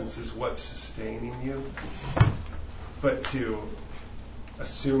presence is what's sustaining you, but to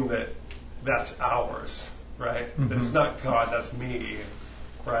assume that that's ours, right? Mm-hmm. That it's not God, that's me,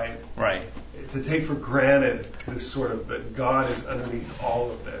 right? Right. To take for granted this sort of that God is underneath all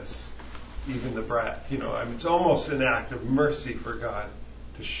of this, even the breath. You know, I mean, it's almost an act of mercy for God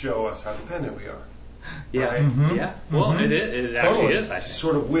to show us how dependent we are. Yeah. Right? Mm-hmm. Yeah. Well, it actually is. I think.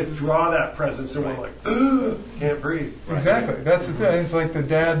 Sort of withdraw that presence, and we're like, ugh, can't breathe. Right? Exactly. That's the thing. It's like the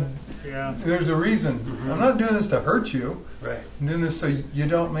dad. Yeah. There's a reason. Mm-hmm. I'm not doing this to hurt you. Right. I'm doing this so you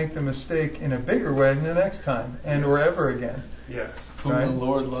don't make the mistake in a bigger way the next time, and or ever again. Yes. Whom the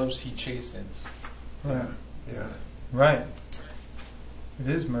Lord loves, He chastens. Right. Yeah. Right. It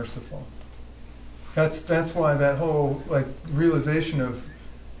is merciful. That's why that whole like realization of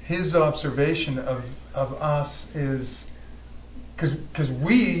His observation of us is because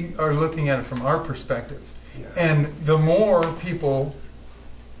we are looking at it from our perspective, and the more people,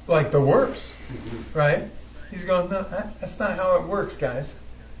 like the worse, right? He's going, no, that's not how it works, guys.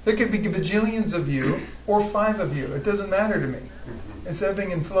 There could be bajillions of you or 5 of you. It doesn't matter to me. It's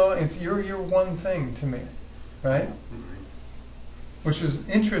ebbing and flowing. It's you're one thing to me, right? Which is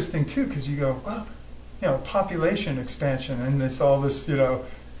interesting too, because you go, well, you know, population expansion and this, you know,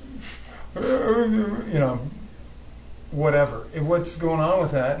 whatever. What's going on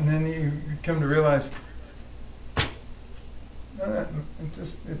with that? And then you come to realize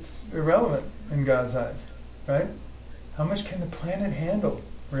it's irrelevant in God's eyes, right? How much can the planet handle,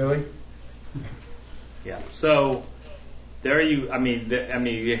 really? Yeah. So there you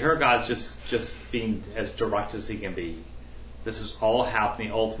hear God's just being as direct as He can be. This is all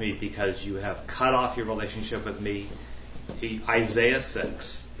happening ultimately because you have cut off your relationship with me. Isaiah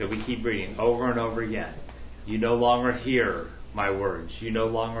 6, that we keep reading over and over again. You no longer hear my words. You no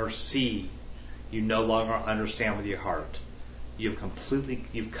longer see. You no longer understand with your heart. You've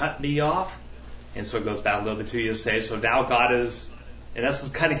cut me off. And so it goes back a little bit to you to say, so now God is, in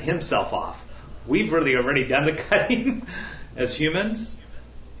essence, cutting Himself off. We've really already done the cutting as humans,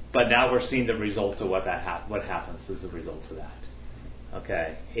 but now we're seeing the result of what happens as a result of that.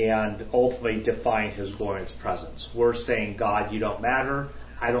 Okay, and ultimately define His glorious presence. We're saying, God, you don't matter.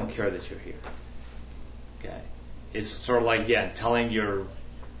 I don't care that you're here. Okay, it's sort of like telling your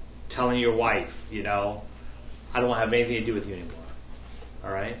wife, you know, I don't have anything to do with you anymore.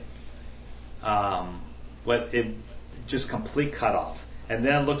 All right, just complete cutoff. And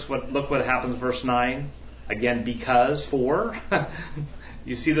then look what happens, verse 9. Again, because for.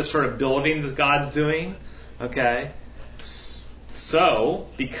 You see the sort of building that God's doing? Okay. So,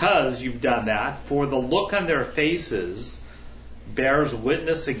 because you've done that, for the look on their faces bears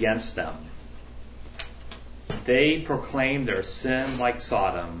witness against them. They proclaim their sin like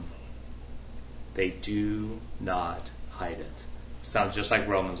Sodom. They do not hide it. Sounds just like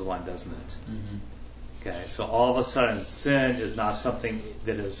Romans 1, doesn't it? Mm-hmm. Okay, so all of a sudden sin is not something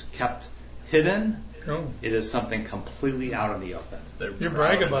that is kept hidden. No. It is something completely out in the open. You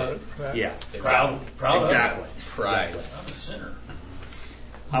brag about it. Right? Yeah. Proud exactly. Of it. Pride. I'm a sinner.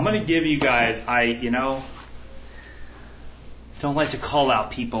 I'm going to give you guys, don't like to call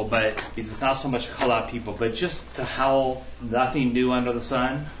out people, but it's not so much to call out people, but just to how nothing new under the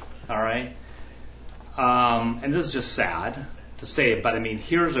sun, all right? And this is just sad to say it, but I mean,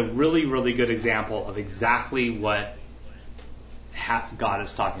 here's a really, really good example of exactly what God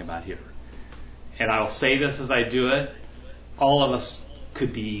is talking about here. And I'll say this as I do it, all of us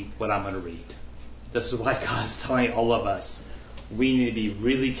could be what I'm going to read. This is why God's telling all of us, we need to be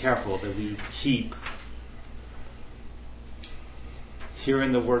really careful that we keep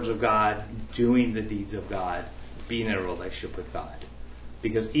hearing the words of God, doing the deeds of God, being in a relationship with God.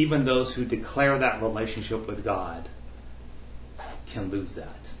 Because even those who declare that relationship with God can lose that.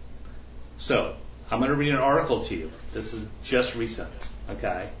 So, I'm going to read an article to you. This is just recent,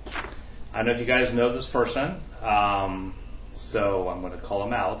 okay? I don't know if you guys know this person, so I'm going to call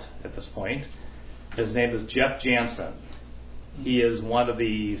him out at this point. His name is Jeff Jansen. He is one of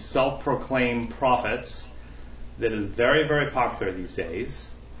the self-proclaimed prophets that is very, very popular these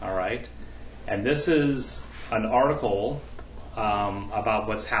days, all right? And this is an article about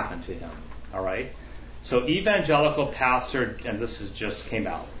what's happened to him, all right? So evangelical pastor, and this just came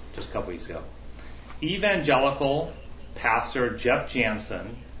out just a couple weeks ago. Evangelical pastor Jeff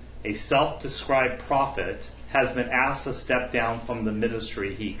Jansen, a self-described prophet, has been asked to step down from the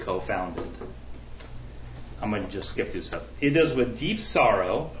ministry he co-founded. I'm going to just skip through stuff. It is with deep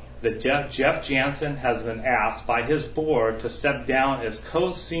sorrow that Jeff Jansen has been asked by his board to step down as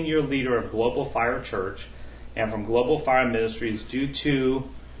co-senior leader of Global Fire Church, and from Global Fire Ministries due to,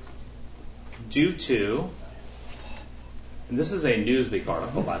 and this is a Newsweek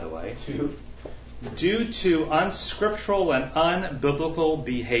article, by the way, due to unscriptural and unbiblical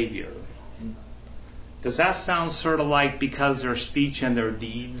behavior. Does that sound sort of like because their speech and their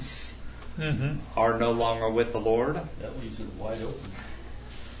deeds are no longer with the Lord? That leaves it wide open.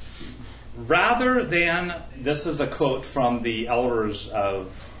 Rather than, this is a quote from the elders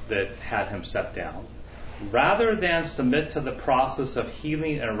that had him step down, rather than submit to the process of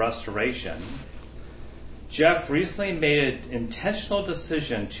healing and restoration, Jeff recently made an intentional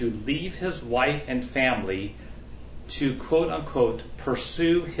decision to leave his wife and family to, quote unquote,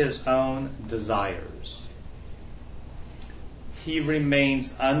 pursue his own desires. He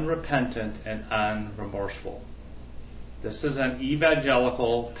remains unrepentant and unremorseful. This is an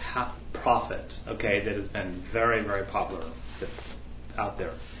evangelical prophet, okay, that has been very, very popular out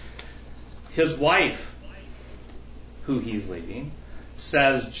there. His wife, who he's leaving,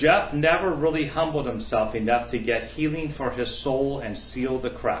 says Jeff never really humbled himself enough to get healing for his soul and seal the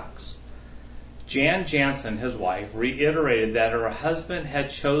cracks. Jan Jansen, his wife, reiterated that her husband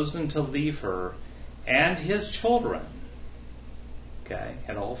had chosen to leave her and his children, okay,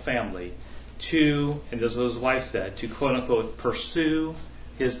 and the whole family, to, and this is what his wife said, to quote unquote pursue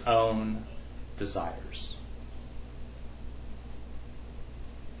his own desires.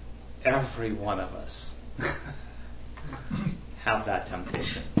 Every one of us have that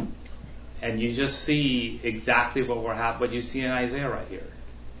temptation. And you just see exactly what you see in Isaiah right here.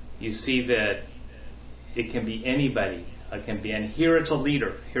 You see that it can be anybody. It can be, and here it's a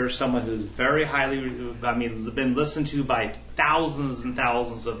leader. Here's someone who's very been listened to by thousands and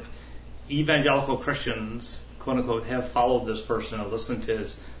thousands of evangelical Christians, quote unquote, have followed this person and listened to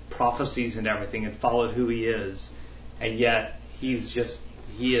his prophecies and everything and followed who he is. And yet he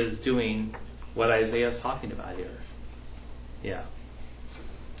is doing what Isaiah is talking about here. Yeah.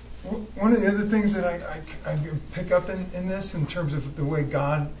 One of the other things that I pick up in this, in terms of the way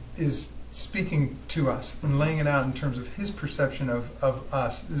God is speaking to us and laying it out in terms of his perception of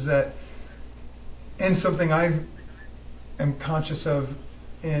us, is that, and something I am conscious of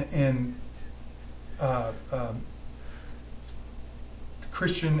in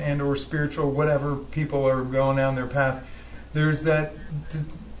Christian and or spiritual, whatever people are going down their path, there's that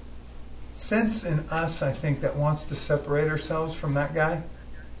sense in us, I think, that wants to separate ourselves from that guy,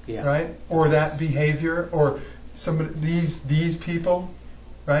 right? Or that behavior, or somebody, these people,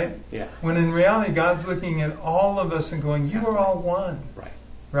 right? Yeah. When in reality, God's looking at all of us and going, "You are all one." Right.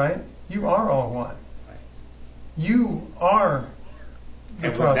 Right? You are all one. Right. You are.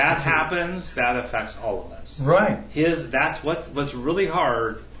 And when that happens, that affects all of us. Right. That's what's really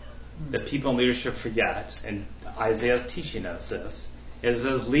hard that people in leadership forget, and Isaiah's teaching us this, is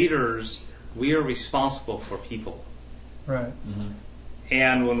as leaders, we are responsible for people. Right. Mm-hmm.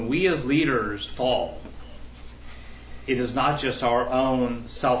 And when we as leaders fall, it is not just our own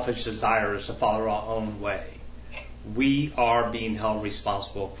selfish desires to follow our own way. We are being held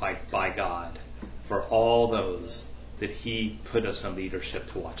responsible by God for all those that he put us in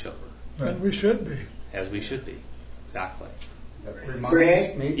leadership to watch over. Right. And we should be. As we should be. Exactly.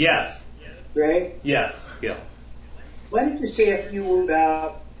 Greg? Me? Yes. Greg? Yes. Gil. Why don't you say a few words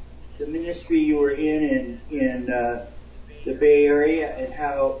about the ministry you were in the Bay Area and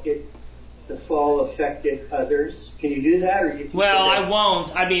how the fall affected others? Can you do that? Or do you think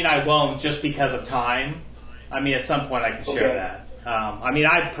I won't just because of time. At some point I can share that.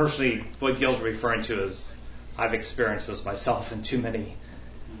 I personally, what Gil's referring to is, I've experienced this myself in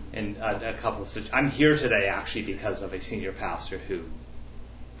a couple of situations. I'm here today actually because of a senior pastor who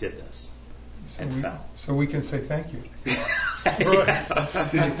did this and fell. So we can say thank you. Right.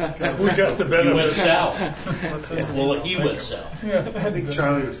 We got the benefit. He went south. Well, he went south. Yeah. I think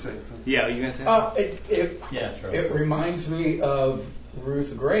Charlie was saying something. Yeah, you going to say something? It reminds me of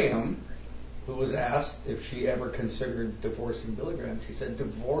Ruth Graham, who was asked if she ever considered divorcing Billy Graham. She said,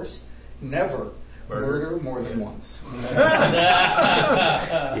 "Divorce, never. Murder more than once."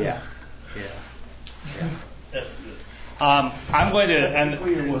 Yeah. That's good. I'm going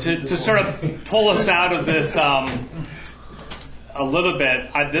to sort of pull us out of this a little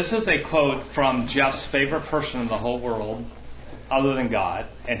bit. This is a quote from Jeff's favorite person in the whole world, other than God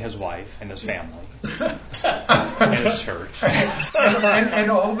and his wife and his family and his church. and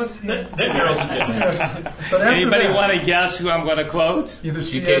all of us. But anybody want to guess who I'm going to quote? Either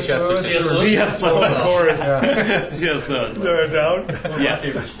C.S. Lewis or C.S. Lewis. Of course. C.S. Lewis. No doubt.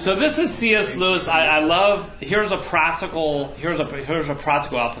 Yeah. So this is C.S. Lewis. I love. Here's a practical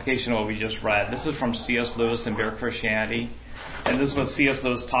application of what we just read. This is from C.S. Lewis in Bare Christianity. and this is what C.S.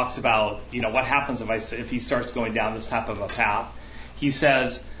 Lewis talks about, what happens if he starts going down this type of a path. He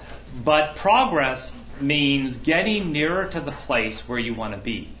says, but progress means getting nearer to the place where you want to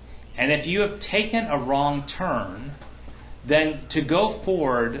be. And if you have taken a wrong turn, then to go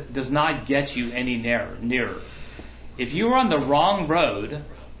forward does not get you any nearer. If you are on the wrong road,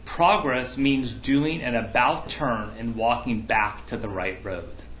 progress means doing an about turn and walking back to the right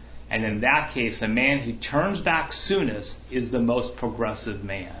road. And in that case, the man who turns back soonest is the most progressive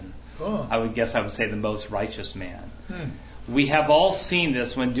man. Oh. I would say the most righteous man. We have all seen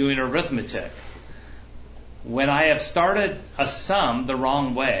this when doing arithmetic. When I have started a sum the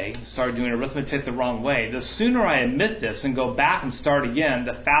wrong way, started doing arithmetic the wrong way, the sooner I admit this and go back and start again,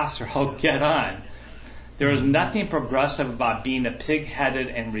 the faster I'll get on. There is nothing progressive about being a pig-headed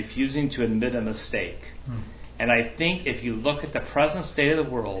and refusing to admit a mistake. And I think if you look at the present state of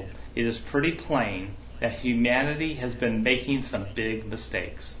the world, it is pretty plain that humanity has been making some big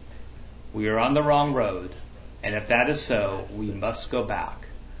mistakes. We are on the wrong road, and if that is so, we must go back.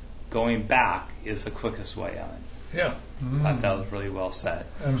 Going back is the quickest way on. Yeah. I thought that was really well said.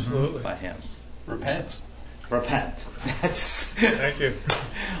 Absolutely. By him. Repent. That's Thank you.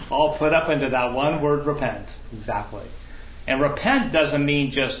 all put up into that one word, repent. Exactly. And repent doesn't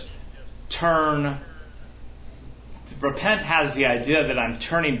mean just turn. Repent has the idea that I'm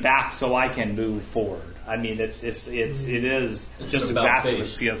turning back so I can move forward. I mean, it is just exactly what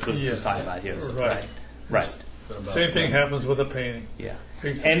C.S. Lewis is talking about here. Right. Same thing happens with a painting. Yeah.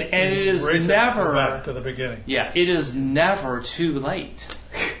 And it is never back to the beginning. Yeah, it is never too late.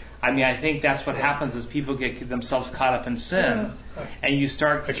 I mean, I think that's what happens is people get themselves caught up in sin, and you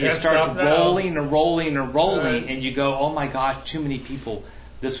start rolling and rolling and rolling, and you go, oh my gosh, too many people.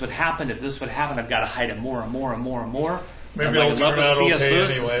 This would happen. If this would happen, I've got to hide it more and more and more and more. Maybe I it'll love turn what out C.S. okay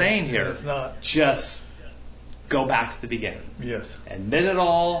Lewis anyway. is saying here. It's not. Just go back to the beginning. Yes. Admit it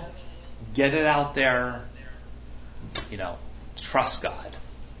all. Get it out there. Trust God.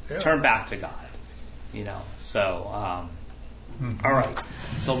 Yeah. Turn back to God. So. All right.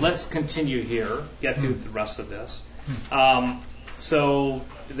 So let's continue here. Get through the rest of this. So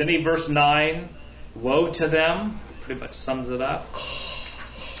then in verse 9, woe to them. Pretty much sums it up.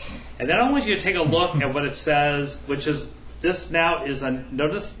 And then I want you to take a look at what it says, which is this now is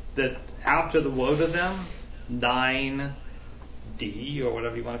notice that after the woe to them, 9D or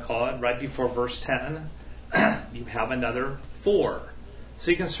whatever you want to call it, right before verse 10, you have another 4.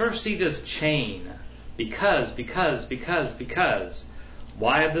 So you can sort of see this chain. Because.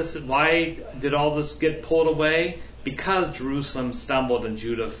 Why did all this get pulled away? Because Jerusalem stumbled and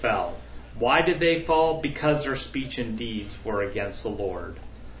Judah fell. Why did they fall? Because their speech and deeds were against the Lord.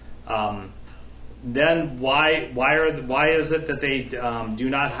 Then why is it that they do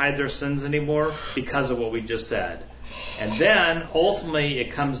not hide their sins anymore? Because of what we just said. And then ultimately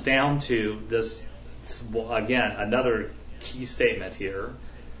it comes down to this, again, another key statement here.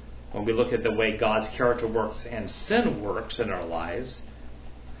 When we look at the way God's character works and sin works in our lives,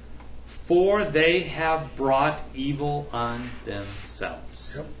 for they have brought evil on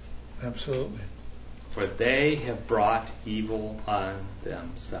themselves. Yep, absolutely. For they have brought evil on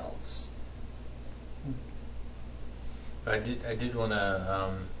themselves. I did want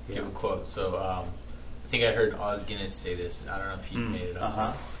to give a quote. So I think I heard Os Guinness say this. I don't know if he made it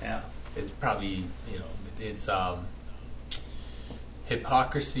up. Yeah. It's probably it's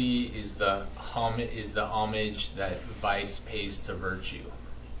hypocrisy is the homage that vice pays to virtue.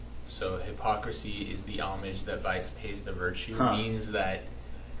 So hypocrisy is the homage that vice pays to virtue. Means that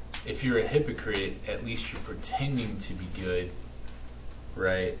if you're a hypocrite, at least you're pretending to be good,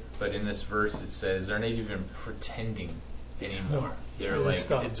 right? But in this verse it says they're not even pretending anymore. No, they're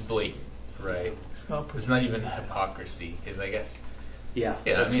like, it's blatant, right? It's not even hypocrisy, because I guess. Yeah.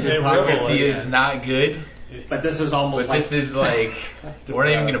 I mean, hypocrisy is not good. But this is almost like... this is like, we're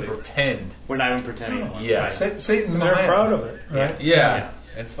not even going to pretend. We're not even pretending. Yeah. Satan's they're proud of it, right? Yeah.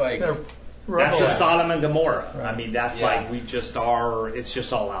 It's like... That's just Sodom and Gomorrah. Right. I mean, that's like we just are, it's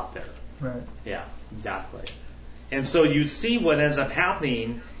just all out there. Right. Yeah, exactly. And so you see what ends up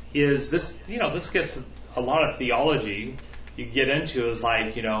happening is this, this gets a lot of theology you get into is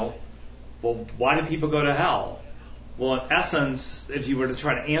like, well, why do people go to hell? Well, in essence, if you were to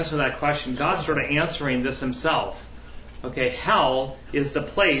try to answer that question, God's sort of answering this himself. Okay, hell is the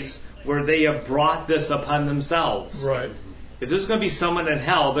place where they have brought this upon themselves. Right. If there's going to be someone in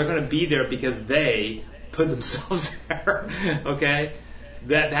hell, they're going to be there because they put themselves there. Okay?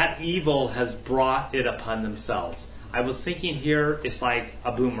 That evil has brought it upon themselves. I was thinking here, it's like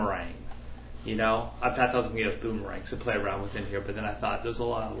a boomerang. I thought I was going to get a boomerang to play around with in here, but then I thought there's a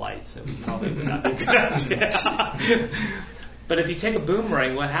lot of lights, and we probably would not be a good idea. But if you take a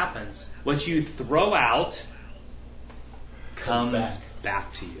boomerang, what happens? What you throw out comes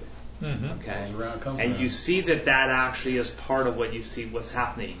back to you. Mm-hmm. Okay? Comes and around. you see that actually is part of what you see what's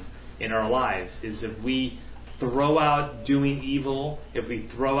happening in our lives, is if we throw out doing evil, if we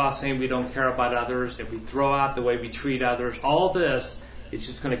throw out saying we don't care about others, if we throw out the way we treat others, all this is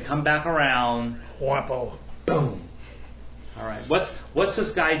just going to come back around. Whampo. Boom. All right. What's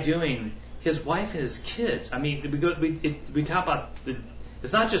this guy doing? His wife and his kids. I mean, we talk about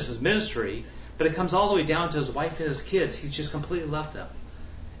it's not just his ministry, but it comes all the way down to his wife and his kids. He's just completely left them.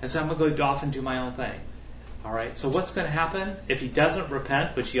 And so I'm going to go off and do my own thing. All right. So what's going to happen if he doesn't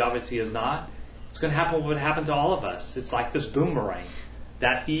repent, which he obviously is not? It's going to happen what happened to all of us. It's like this boomerang.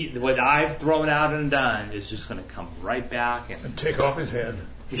 What I've thrown out and done is just going to come right back and take off his head.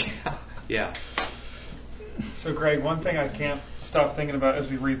 Yeah. So, Greg, one thing I can't stop thinking about as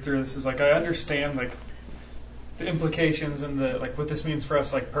we read through this is like I understand like the implications and the like what this means for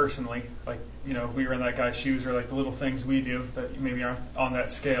us like personally, like if we were in that guy's shoes, or like the little things we do that maybe aren't on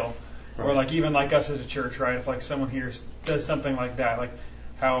that scale, right. Or like even like us as a church, right? If like someone here does something like that, like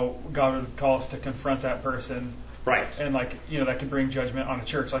how God would call us to confront that person, right? And like that could bring judgment on a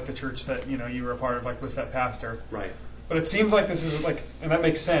church, like the church that you were a part of, like with that pastor, right? But it seems like this is like, and that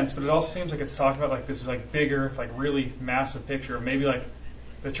makes sense, but it also seems like it's talking about like this like bigger, like really massive picture of maybe like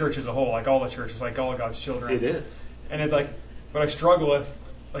the church as a whole, like all the churches, like all of God's children. It is. And it like, what I struggle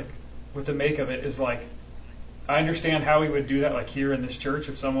with the make of it is like, I understand how we would do that like here in this church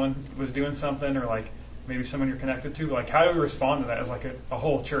if someone was doing something, or like maybe someone you're connected to, but like how do we respond to that as like a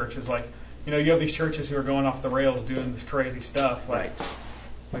whole church? Is like, you have these churches who are going off the rails doing this crazy stuff. Like, right.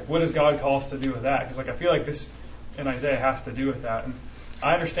 Like what does God call us to do with that? Because like I feel like this in Isaiah has to do with that. And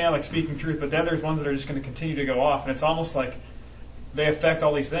I understand like speaking truth, but then there's ones that are just going to continue to go off, and it's almost like they affect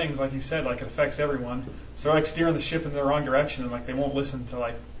all these things, like you said, like it affects everyone. So they're like steering the ship in the wrong direction, and like they won't listen to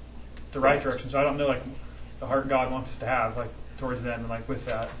like the right direction. So I don't know like the heart God wants us to have like towards them and like with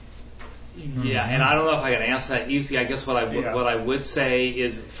that. Yeah, and I don't know if I can answer that easily. I guess what I would say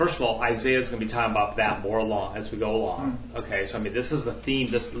is, first of all, Isaiah is going to be talking about that more along as we go along. Okay, so I mean this is the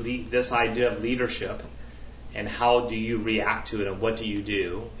theme, this idea of leadership. And how do you react to it, and what do you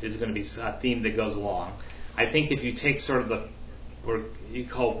do is going to be a theme that goes along. I think if you take sort of what you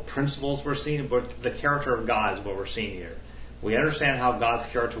call principles we're seeing, but the character of God is what we're seeing here. We understand how God's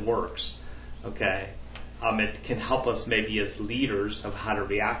character works. Okay, it can help us maybe as leaders of how to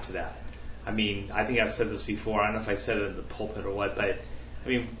react to that. I mean, I think I've said this before. I don't know if I said it in the pulpit or what, but I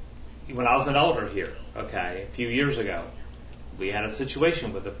mean, when I was an elder here, okay, a few years ago, we had a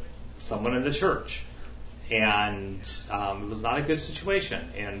situation with someone in the church. And it was not a good situation.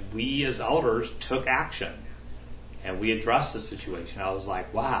 And we as elders took action. And we addressed the situation. I was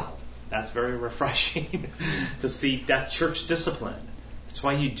like, wow, that's very refreshing to see that church discipline. That's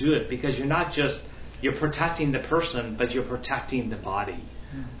why you do it. Because you're protecting the person, but you're protecting the body.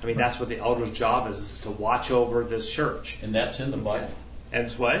 I mean, that's what the elder's job is to watch over this church. And that's in the Bible. And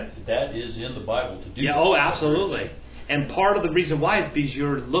it's what? That is in the Bible to do. Yeah, oh, absolutely. And part of the reason why is because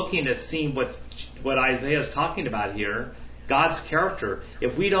you're looking at seeing what Isaiah is talking about here, God's character.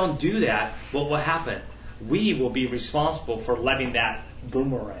 If we don't do that, what will happen? We will be responsible for letting that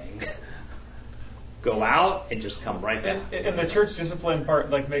boomerang go out and just come right back. And the church discipline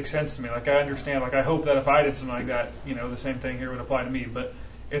part like makes sense to me. Like I understand. Like I hope that if I did something like that, the same thing here would apply to me. But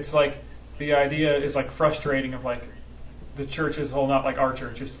it's like the idea is like frustrating of like the church as a whole, not like our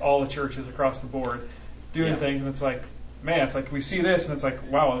church, just all the churches across the board doing things, and it's like. Man, it's like we see this and it's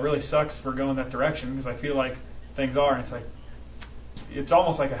like, wow, it really sucks if we're going that direction, because I feel like things are, and it's like, it's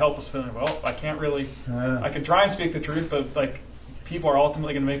almost like a helpless feeling. Well, I can't really, I can try and speak the truth, but like people are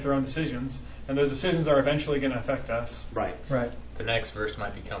ultimately going to make their own decisions, and those decisions are eventually going to affect us. Right. The next verse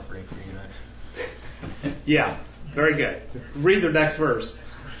might be comforting for you then. Yeah, very good. Read the next verse.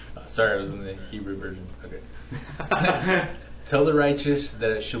 Sorry, I was in the Hebrew version. Okay. Tell the righteous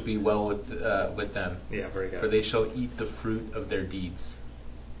that it shall be well with them. Yeah, very good. For they shall eat the fruit of their deeds.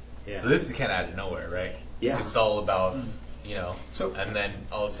 Yeah. So this is kind of out of nowhere, right? Yeah. It's all about, So, and then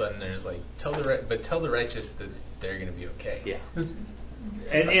all of a sudden there's like, tell the righteous that they're going to be okay. Yeah.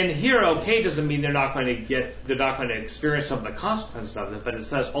 And here, okay doesn't mean they're not going to experience some of the consequences of it, but it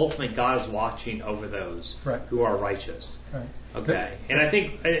says ultimately God is watching over those who are righteous. Right. Okay. And I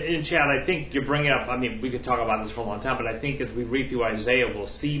think, in Chad, I think you're bringing up, I mean, we could talk about this for a long time, but I think as we read through Isaiah, we'll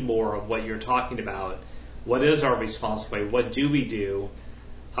see more of what you're talking about. What is our responsibility? What do we do?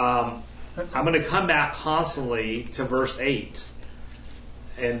 I'm going to come back constantly to verse 8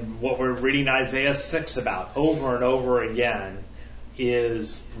 and what we're reading Isaiah 6 about over and over again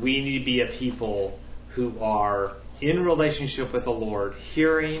is we need to be a people who are in relationship with the Lord,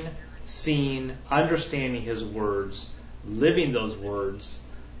 hearing, seeing, understanding His words, living those words,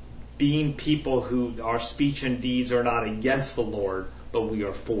 being people who our speech and deeds are not against the Lord, but we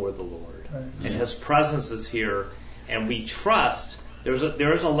are for the Lord. Right. And His presence is here, and we trust. There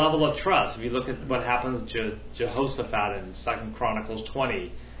is a level of trust. If you look at what happens to Jehoshaphat in 2 Chronicles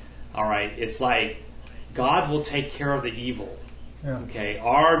 20, all right, it's like God will take care of the evil. Yeah. Okay,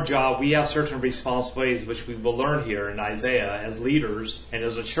 our job, we have certain responsibilities which we will learn here in Isaiah as leaders and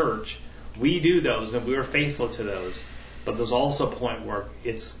as a church. We do those, and we are faithful to those. But there's also a point where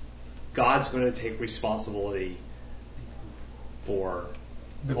it's God's going to take responsibility for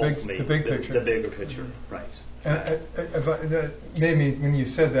the big picture, the bigger picture, right? And that made me, when you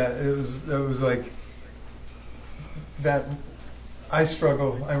said that, it was like that. I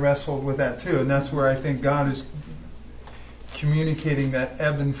wrestled with that too, and that's where I think God is communicating that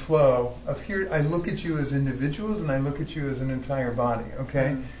ebb and flow of here. I look at you as individuals, and I look at you as an entire body,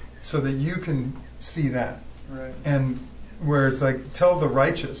 okay, so that you can see that, right? And where it's like, tell the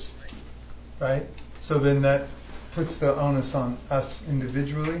righteous, right? So then that puts the onus on us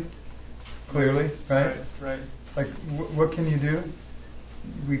individually, clearly, right? Right. Like, what can you do?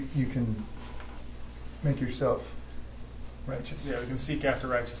 You can make yourself righteous. Yeah, we can seek after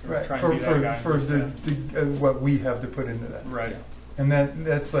righteousness. Right. Try and be that guy. For what we have to put into that. Right. And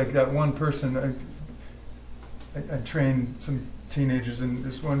that's like that one person. I trained some teenagers, and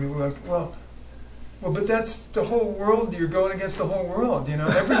this one was like, well, but that's the whole world. You're going against the whole world. You know,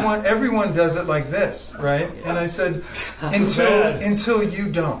 everyone does it like this, right? And I said, until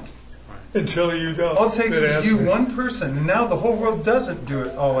you don't. Until you don't. All it takes is you, one person, and now the whole world doesn't do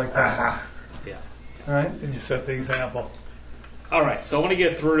it all like that. Yeah. All right? And you set the example. All right, so I want to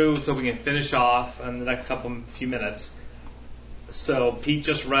get through so we can finish off in the next few minutes. So Pete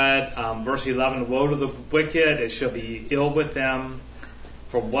just read verse 11, woe to the wicked, it shall be ill with them.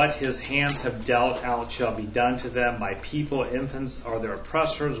 For what his hands have dealt out shall be done to them. My people, infants are their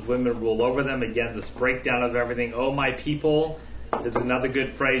oppressors, women rule over them. Again, this breakdown of everything. Oh, my people, is another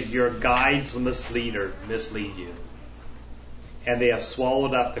good phrase. Your guides mislead you. And they have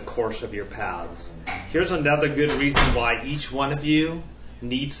swallowed up the course of your paths. Here's another good reason why each one of you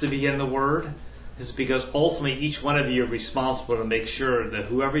needs to be in the Word. Is because ultimately each one of you are responsible to make sure that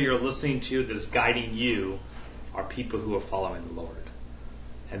whoever you're listening to that is guiding you are people who are following the Lord.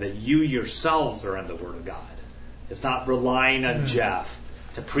 And that you yourselves are in the Word of God. It's not relying on Jeff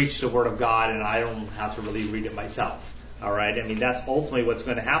to preach the Word of God and I don't have to really read it myself. All right? I mean, that's ultimately what's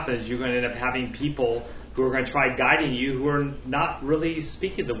going to happen is you're going to end up having people who are going to try guiding you who are not really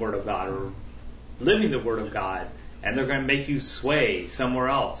speaking the Word of God or living the Word of God. And they're going to make you sway somewhere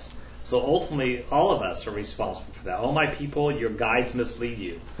else. So ultimately, all of us are responsible for that. Oh, my people, your guides mislead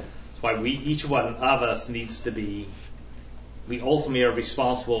you. That's why each one of us needs to be... We ultimately are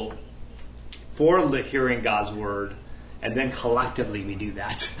responsible for hearing God's word, and then collectively we do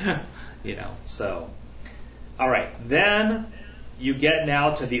that. So. All right. Then you get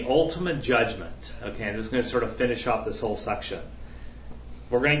now to the ultimate judgment. Okay, and this is going to sort of finish off this whole section.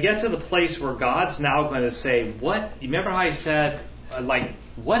 We're going to get to the place where God's now going to say, you remember how I said,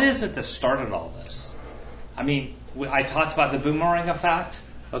 what is it that started all this? I mean, I talked about the boomerang effect.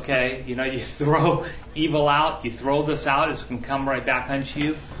 Okay, you throw evil out, you throw this out, it can come right back onto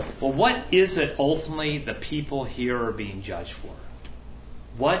you. Well, what is it ultimately the people here are being judged for?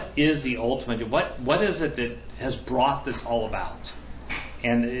 What is the ultimate? What is it that has brought this all about?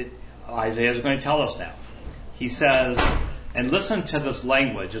 And Isaiah is going to tell us now. He says, and listen to this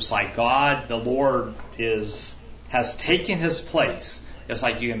language. It's like God, the Lord, has taken His place. It's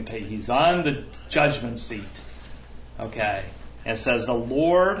like He's on the judgment seat. Okay. And it says, the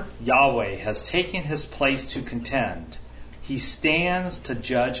Lord, Yahweh, has taken His place to contend. He stands to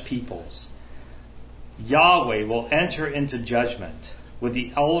judge peoples. Yahweh will enter into judgment with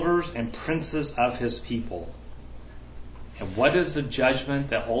the elders and princes of His people. And what is the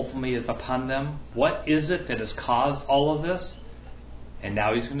judgment that ultimately is upon them? What is it that has caused all of this? And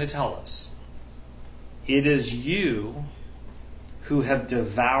now He's going to tell us. It is you who have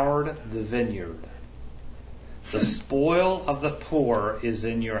devoured the vineyard. The spoil of the poor is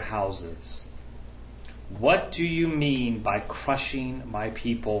in your houses. What do you mean by crushing my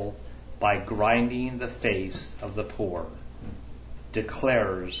people, by grinding the face of the poor?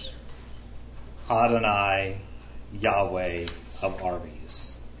 Declares Adonai, Yahweh of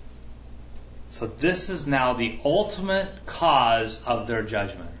armies. So this is now the ultimate cause of their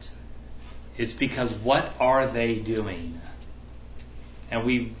judgment. It's because what are they doing? And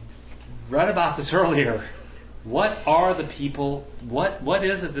we read about this earlier. What are the people, what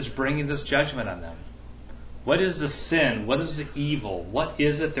is it that's bringing this judgment on them? What is the sin? What is the evil? What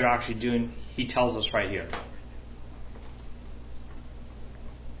is it they're actually doing? He tells us right here.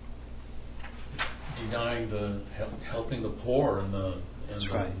 Denying helping the poor and the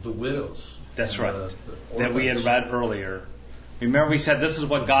widows. That's right. That we had read earlier. Remember we said this is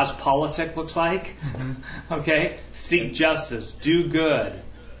what God's politic looks like? Mm-hmm. Okay? Seek justice. Do good.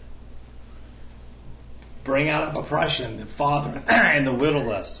 Bring out of oppression the father and the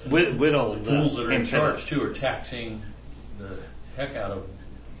widowless. The fools that are in charge, too, are taxing the heck out of...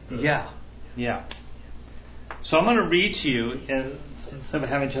 Yeah. So I'm going to read to you, instead of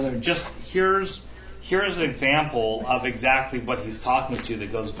having each other, just here's an example of exactly what he's talking to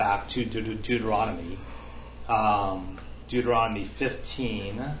that goes back to Deuteronomy. Deuteronomy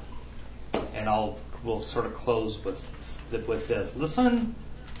 15, and we'll sort of close with this. Listen.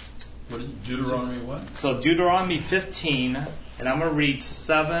 What is Deuteronomy what? So Deuteronomy 15, and I'm going to read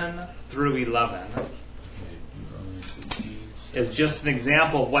 7 through 11. It's just an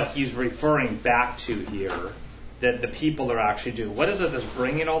example of what he's referring back to here, that the people are actually doing. What is it that's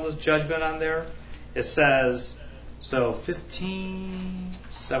bringing all this judgment on there? It says, so 15,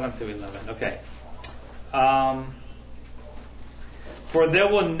 7 through 11. Okay. For there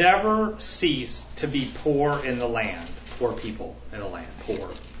will never cease to be poor in the land, poor people in the land, poor.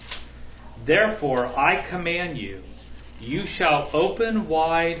 Therefore I command you, you shall open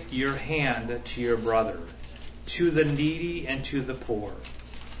wide your hand to your brother, to the needy and to the poor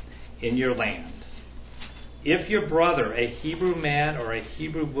in your land. If your brother, a Hebrew man or a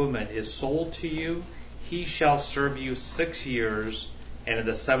Hebrew woman, is sold to you, he shall serve you 6 years, and in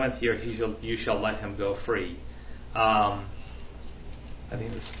the 7th year you shall let him go free. I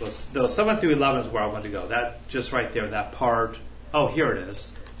think this was, no, 7 through 11 is where I want to go. That just right there, that part. Oh, here it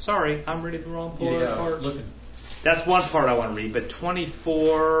is. Sorry, I'm reading the wrong part. That's one part I want to read, but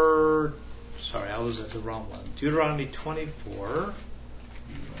 24. Sorry, I was at the wrong one. Deuteronomy 24,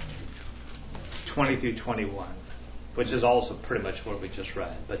 20 through 21, which is also pretty much what we just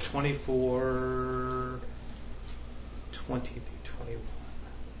read. But 24, 20 through 21.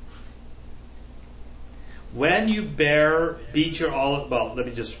 When you beat your olive, well, let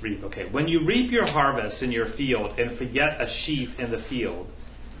me just read. Okay. When you reap your harvest in your field and forget a sheaf in the field,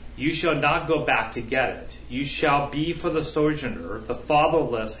 you shall not go back to get it. You shall be for the sojourner, the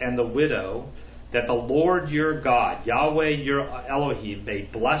fatherless, and the widow, that the Lord your God, Yahweh your Elohim, may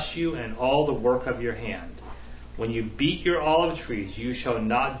bless you in all the work of your hand. When you beat your olive trees, you shall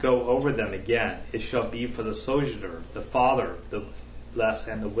not go over them again. It shall be for the sojourner, the fatherless,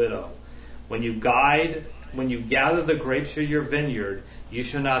 and the widow. When you gather the grapes of your vineyard, you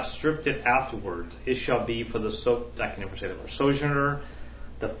shall not strip it afterwards. It shall be for the sojourner,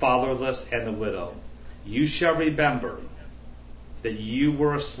 the fatherless, and the widow. You shall remember that you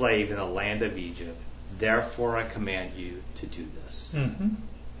were a slave in the land of Egypt. Therefore I command you to do this. Mm-hmm.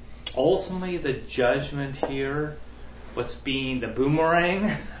 Ultimately, the judgment here, what's being the boomerang,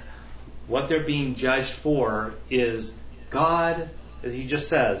 what they're being judged for is God, as he just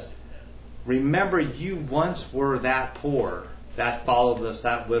says, remember you once were that poor, that fatherless,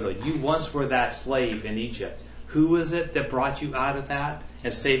 that widow. You once were that slave in Egypt. Who is it that brought you out of that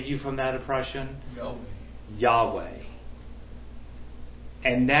and saved you from that oppression? Yahweh.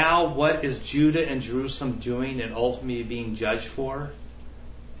 And now what is Judah and Jerusalem doing and ultimately being judged for?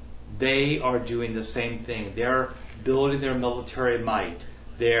 They are doing the same thing. They're building their military might.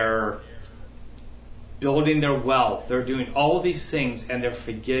 They're building their wealth. They're doing all of these things, and they're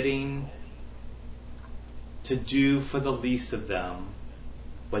forgetting to do for the least of them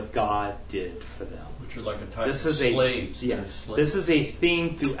what God did for them. Which are like a type of slaves. This is a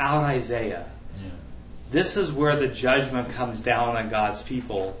theme throughout Isaiah. Yeah. This is where the judgment comes down on God's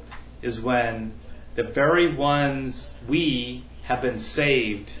people, is when the very ones we have been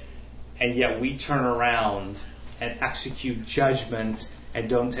saved, and yet we turn around and execute judgment and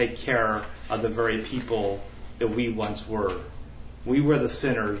don't take care of the very people that we once were. We were the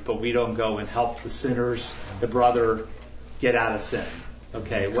sinners, but we don't go and help the sinners, the brother, get out of sin.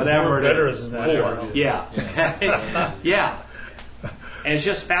 Okay, whatever it is. Yeah. Yeah. And it's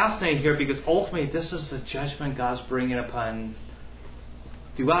just fascinating here because ultimately this is the judgment God's bringing upon.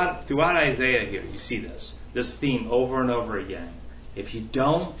 Throughout Isaiah here, you see this theme over and over again. If you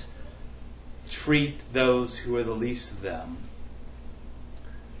don't treat those who are the least of them,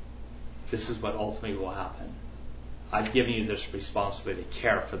 this is what ultimately will happen. I've given you this responsibility to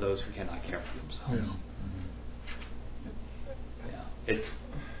care for those who cannot care for themselves. Yeah. It's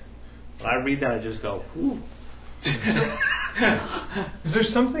when I read that, I just go, whew. Is there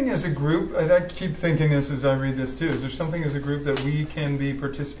something as a group, I keep thinking this as I read this too, is there something as a group that we can be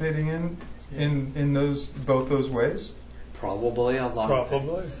participating in both those ways? Probably a lot.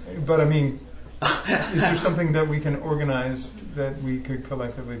 Probably. But I mean, is there something that we can organize that we could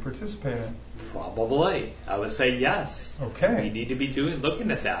collectively participate in? Probably. I would say yes. Okay. We need to be looking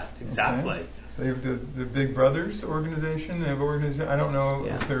at that. Exactly. Okay. They have the Big Brothers organization. They have organization. I don't know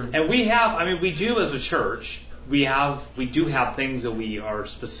if they're. And we have. I mean, we do as a church. We do have things that we are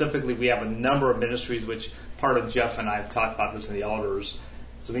specifically. We have a number of ministries, which part of Jeff and I have talked about this in the elders.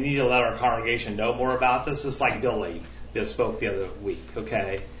 So we need to let our congregation know more about this. It's like Billy that spoke the other week.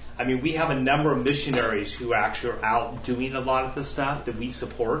 Okay. I mean, we have a number of missionaries who actually are out doing a lot of this stuff that we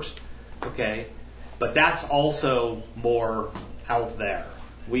support. Okay. But that's also more out there.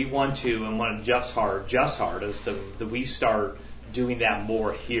 We want to, and one of Jeff's heart is that we start doing that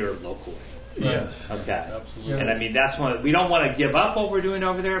more here locally. Yes. Okay. Absolutely. And I mean, that's one. We don't want to give up what we're doing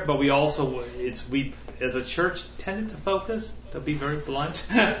over there, but we also, we as a church tended to focus. To be very blunt,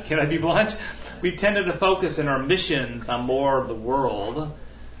 can I be blunt? We've tended to focus in our missions on more of the world.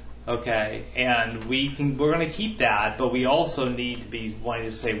 Okay, and we're going to keep that, but we also need to be wanting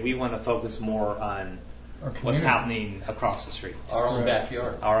to say we want to focus more on what's happening across the street. Our own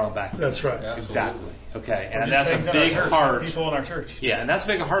backyard. Our own backyard. That's right. Absolutely. Exactly. Okay, Or and just that's things a in our big church, heart. People in our church. Yeah, and that's a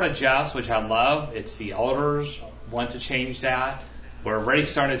big heart of Jeff's, which I love. It's the elders want to change that. We're already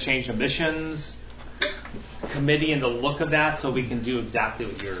starting to change the missions committee and the look of that, so we can do exactly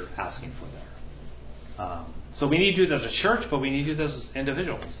what you're asking for there. So we need to do this as a church, but we need to do this as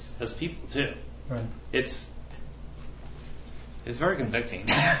individuals, as people too. Right. It's very convicting.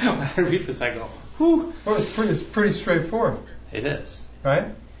 When I read this, I go, whew. Well, it's pretty straightforward. It is. Right?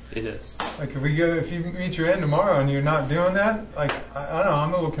 It is. Like if you meet your end tomorrow and you're not doing that, like I don't know,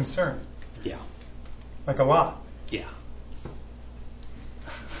 I'm a little concerned. Yeah. Like a lot. Yeah.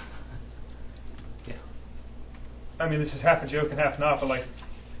 Yeah. I mean, this is half a joke and half not, but like,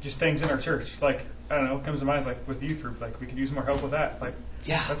 just things in our church. Like, I don't know, what comes to mind is like with youth group, like we could use more help with that. Like,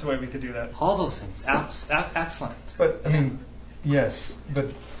 yeah, that's the way we could do that. All those things, excellent. But I mean, yes, but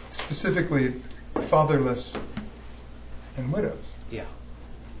specifically fatherless and widows. Yeah.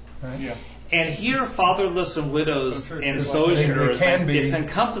 Right? Yeah. And here, fatherless and widows and sojourners, it's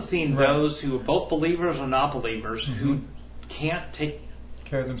encompassing those who are both believers or not believers who can't take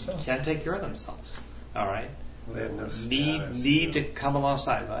care of themselves. Can't take care of themselves. All right. Well, they had no status. Need to come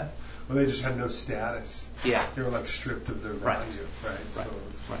alongside, right? Well, they just had no status. Yeah. They were like stripped of their value, right? So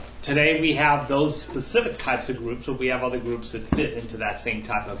right. Today we have those specific types of groups, but we have other groups that fit into that same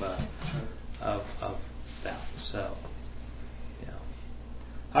type of that. So, yeah.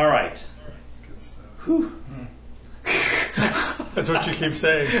 All right. Good stuff. Whew. That's what you keep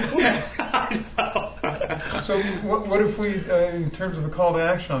saying. I know. So what if we, in terms of a call to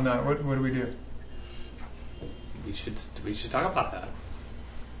action on that, what do we do? We should talk about that.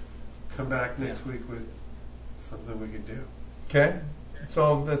 Come back next week with something we can do. Okay.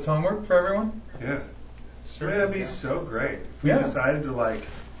 That's homework for everyone? Yeah. Sure. That'd be so great. If we decided to like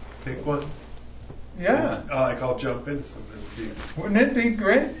pick one. Yeah. I'll jump into something. Wouldn't it be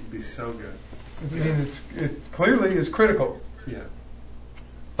great? It'd be so good. I mean, it clearly is critical. Yeah.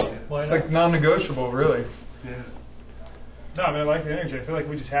 Why It's not? like non-negotiable, really. Yeah. No, I mean, I like the energy. I feel like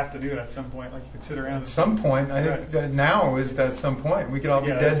we just have to do it at some point. Like, you could sit around. At some point, I think that now is that some point. We could all be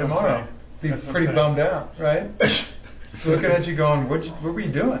dead tomorrow. Be pretty bummed out, right? Looking at you going, what were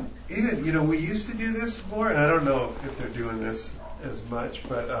you doing? Even, we used to do this more, and I don't know if they're doing this as much,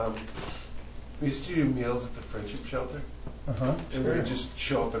 but we used to do meals at the Friendship Shelter. Uh-huh. And we would just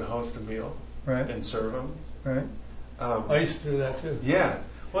show up and host a meal. Right. And serve them. Right. I used to do that too. Yeah.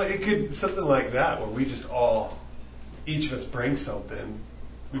 Well, it could something like that where we just each of us bring something.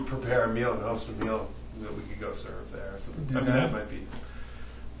 We prepare a meal and host a meal that we could go serve there. So, that might be.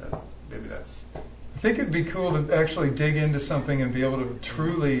 Maybe that's. I think it'd be cool to actually dig into something and be able to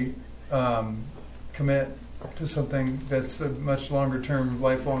truly commit to something that's a much longer term,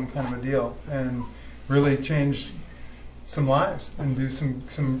 lifelong kind of a deal, and really change some lives and do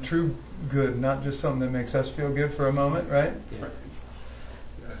some true good, not just something that makes us feel good for a moment, right? Yeah.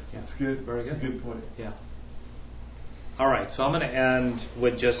 That's good. Very good. That's a good point. Yeah. All right, so I'm going to end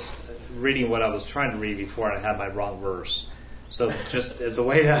with just reading what I was trying to read before I had my wrong verse. So just as a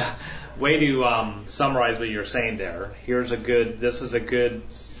way to summarize what you're saying there, this is a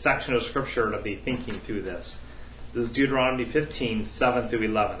good section of scripture to be thinking through this. This is Deuteronomy 15, 7 through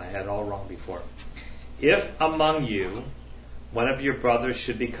 11. I had it all wrong before. If among you one of your brothers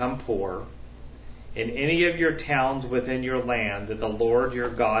should become poor in any of your towns within your land that the Lord your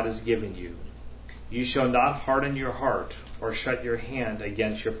God has given you, You shall not harden your heart or shut your hand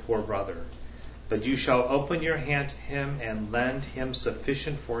against your poor brother, but you shall open your hand to him and lend him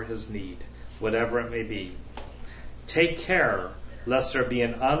sufficient for his need, whatever it may be. Take care lest there be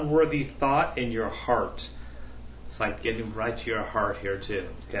an unworthy thought in your heart. It's like getting right to your heart here too,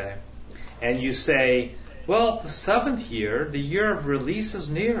 okay? And you say, well, the 7th year, the year of release is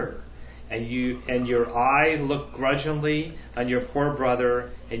near. And your eye look grudgingly on your poor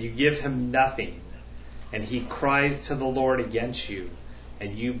brother, and you give him nothing. And he cries to the Lord against you,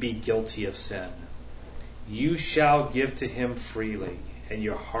 and you be guilty of sin. You shall give to him freely, and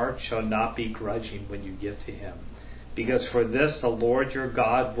your heart shall not be grudging when you give to him. Because for this the Lord your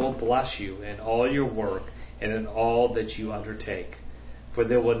God will bless you in all your work and in all that you undertake. For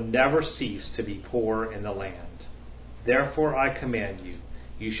there will never cease to be poor in the land. Therefore I command you,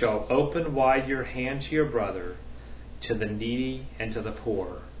 you shall open wide your hand to your brother, to the needy and to the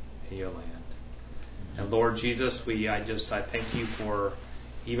poor in your land. And Lord Jesus, I thank you for,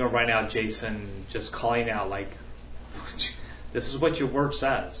 even right now, Jason, just calling out like, this is what your word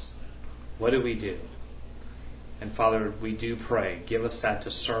says. What do we do? And Father, we do pray, give us that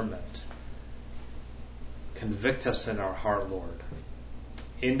discernment. Convict us in our heart, Lord.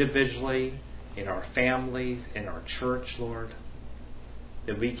 Individually, in our families, in our church, Lord,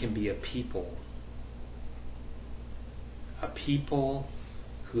 that we can be a people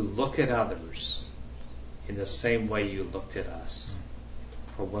who look at others in the same way you looked at us.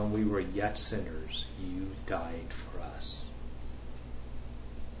 For when we were yet sinners, you died for us.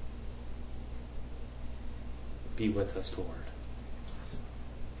 Be with us, Lord.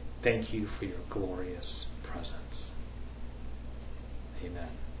 Thank you for your glorious presence. Amen.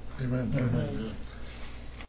 Amen. Amen.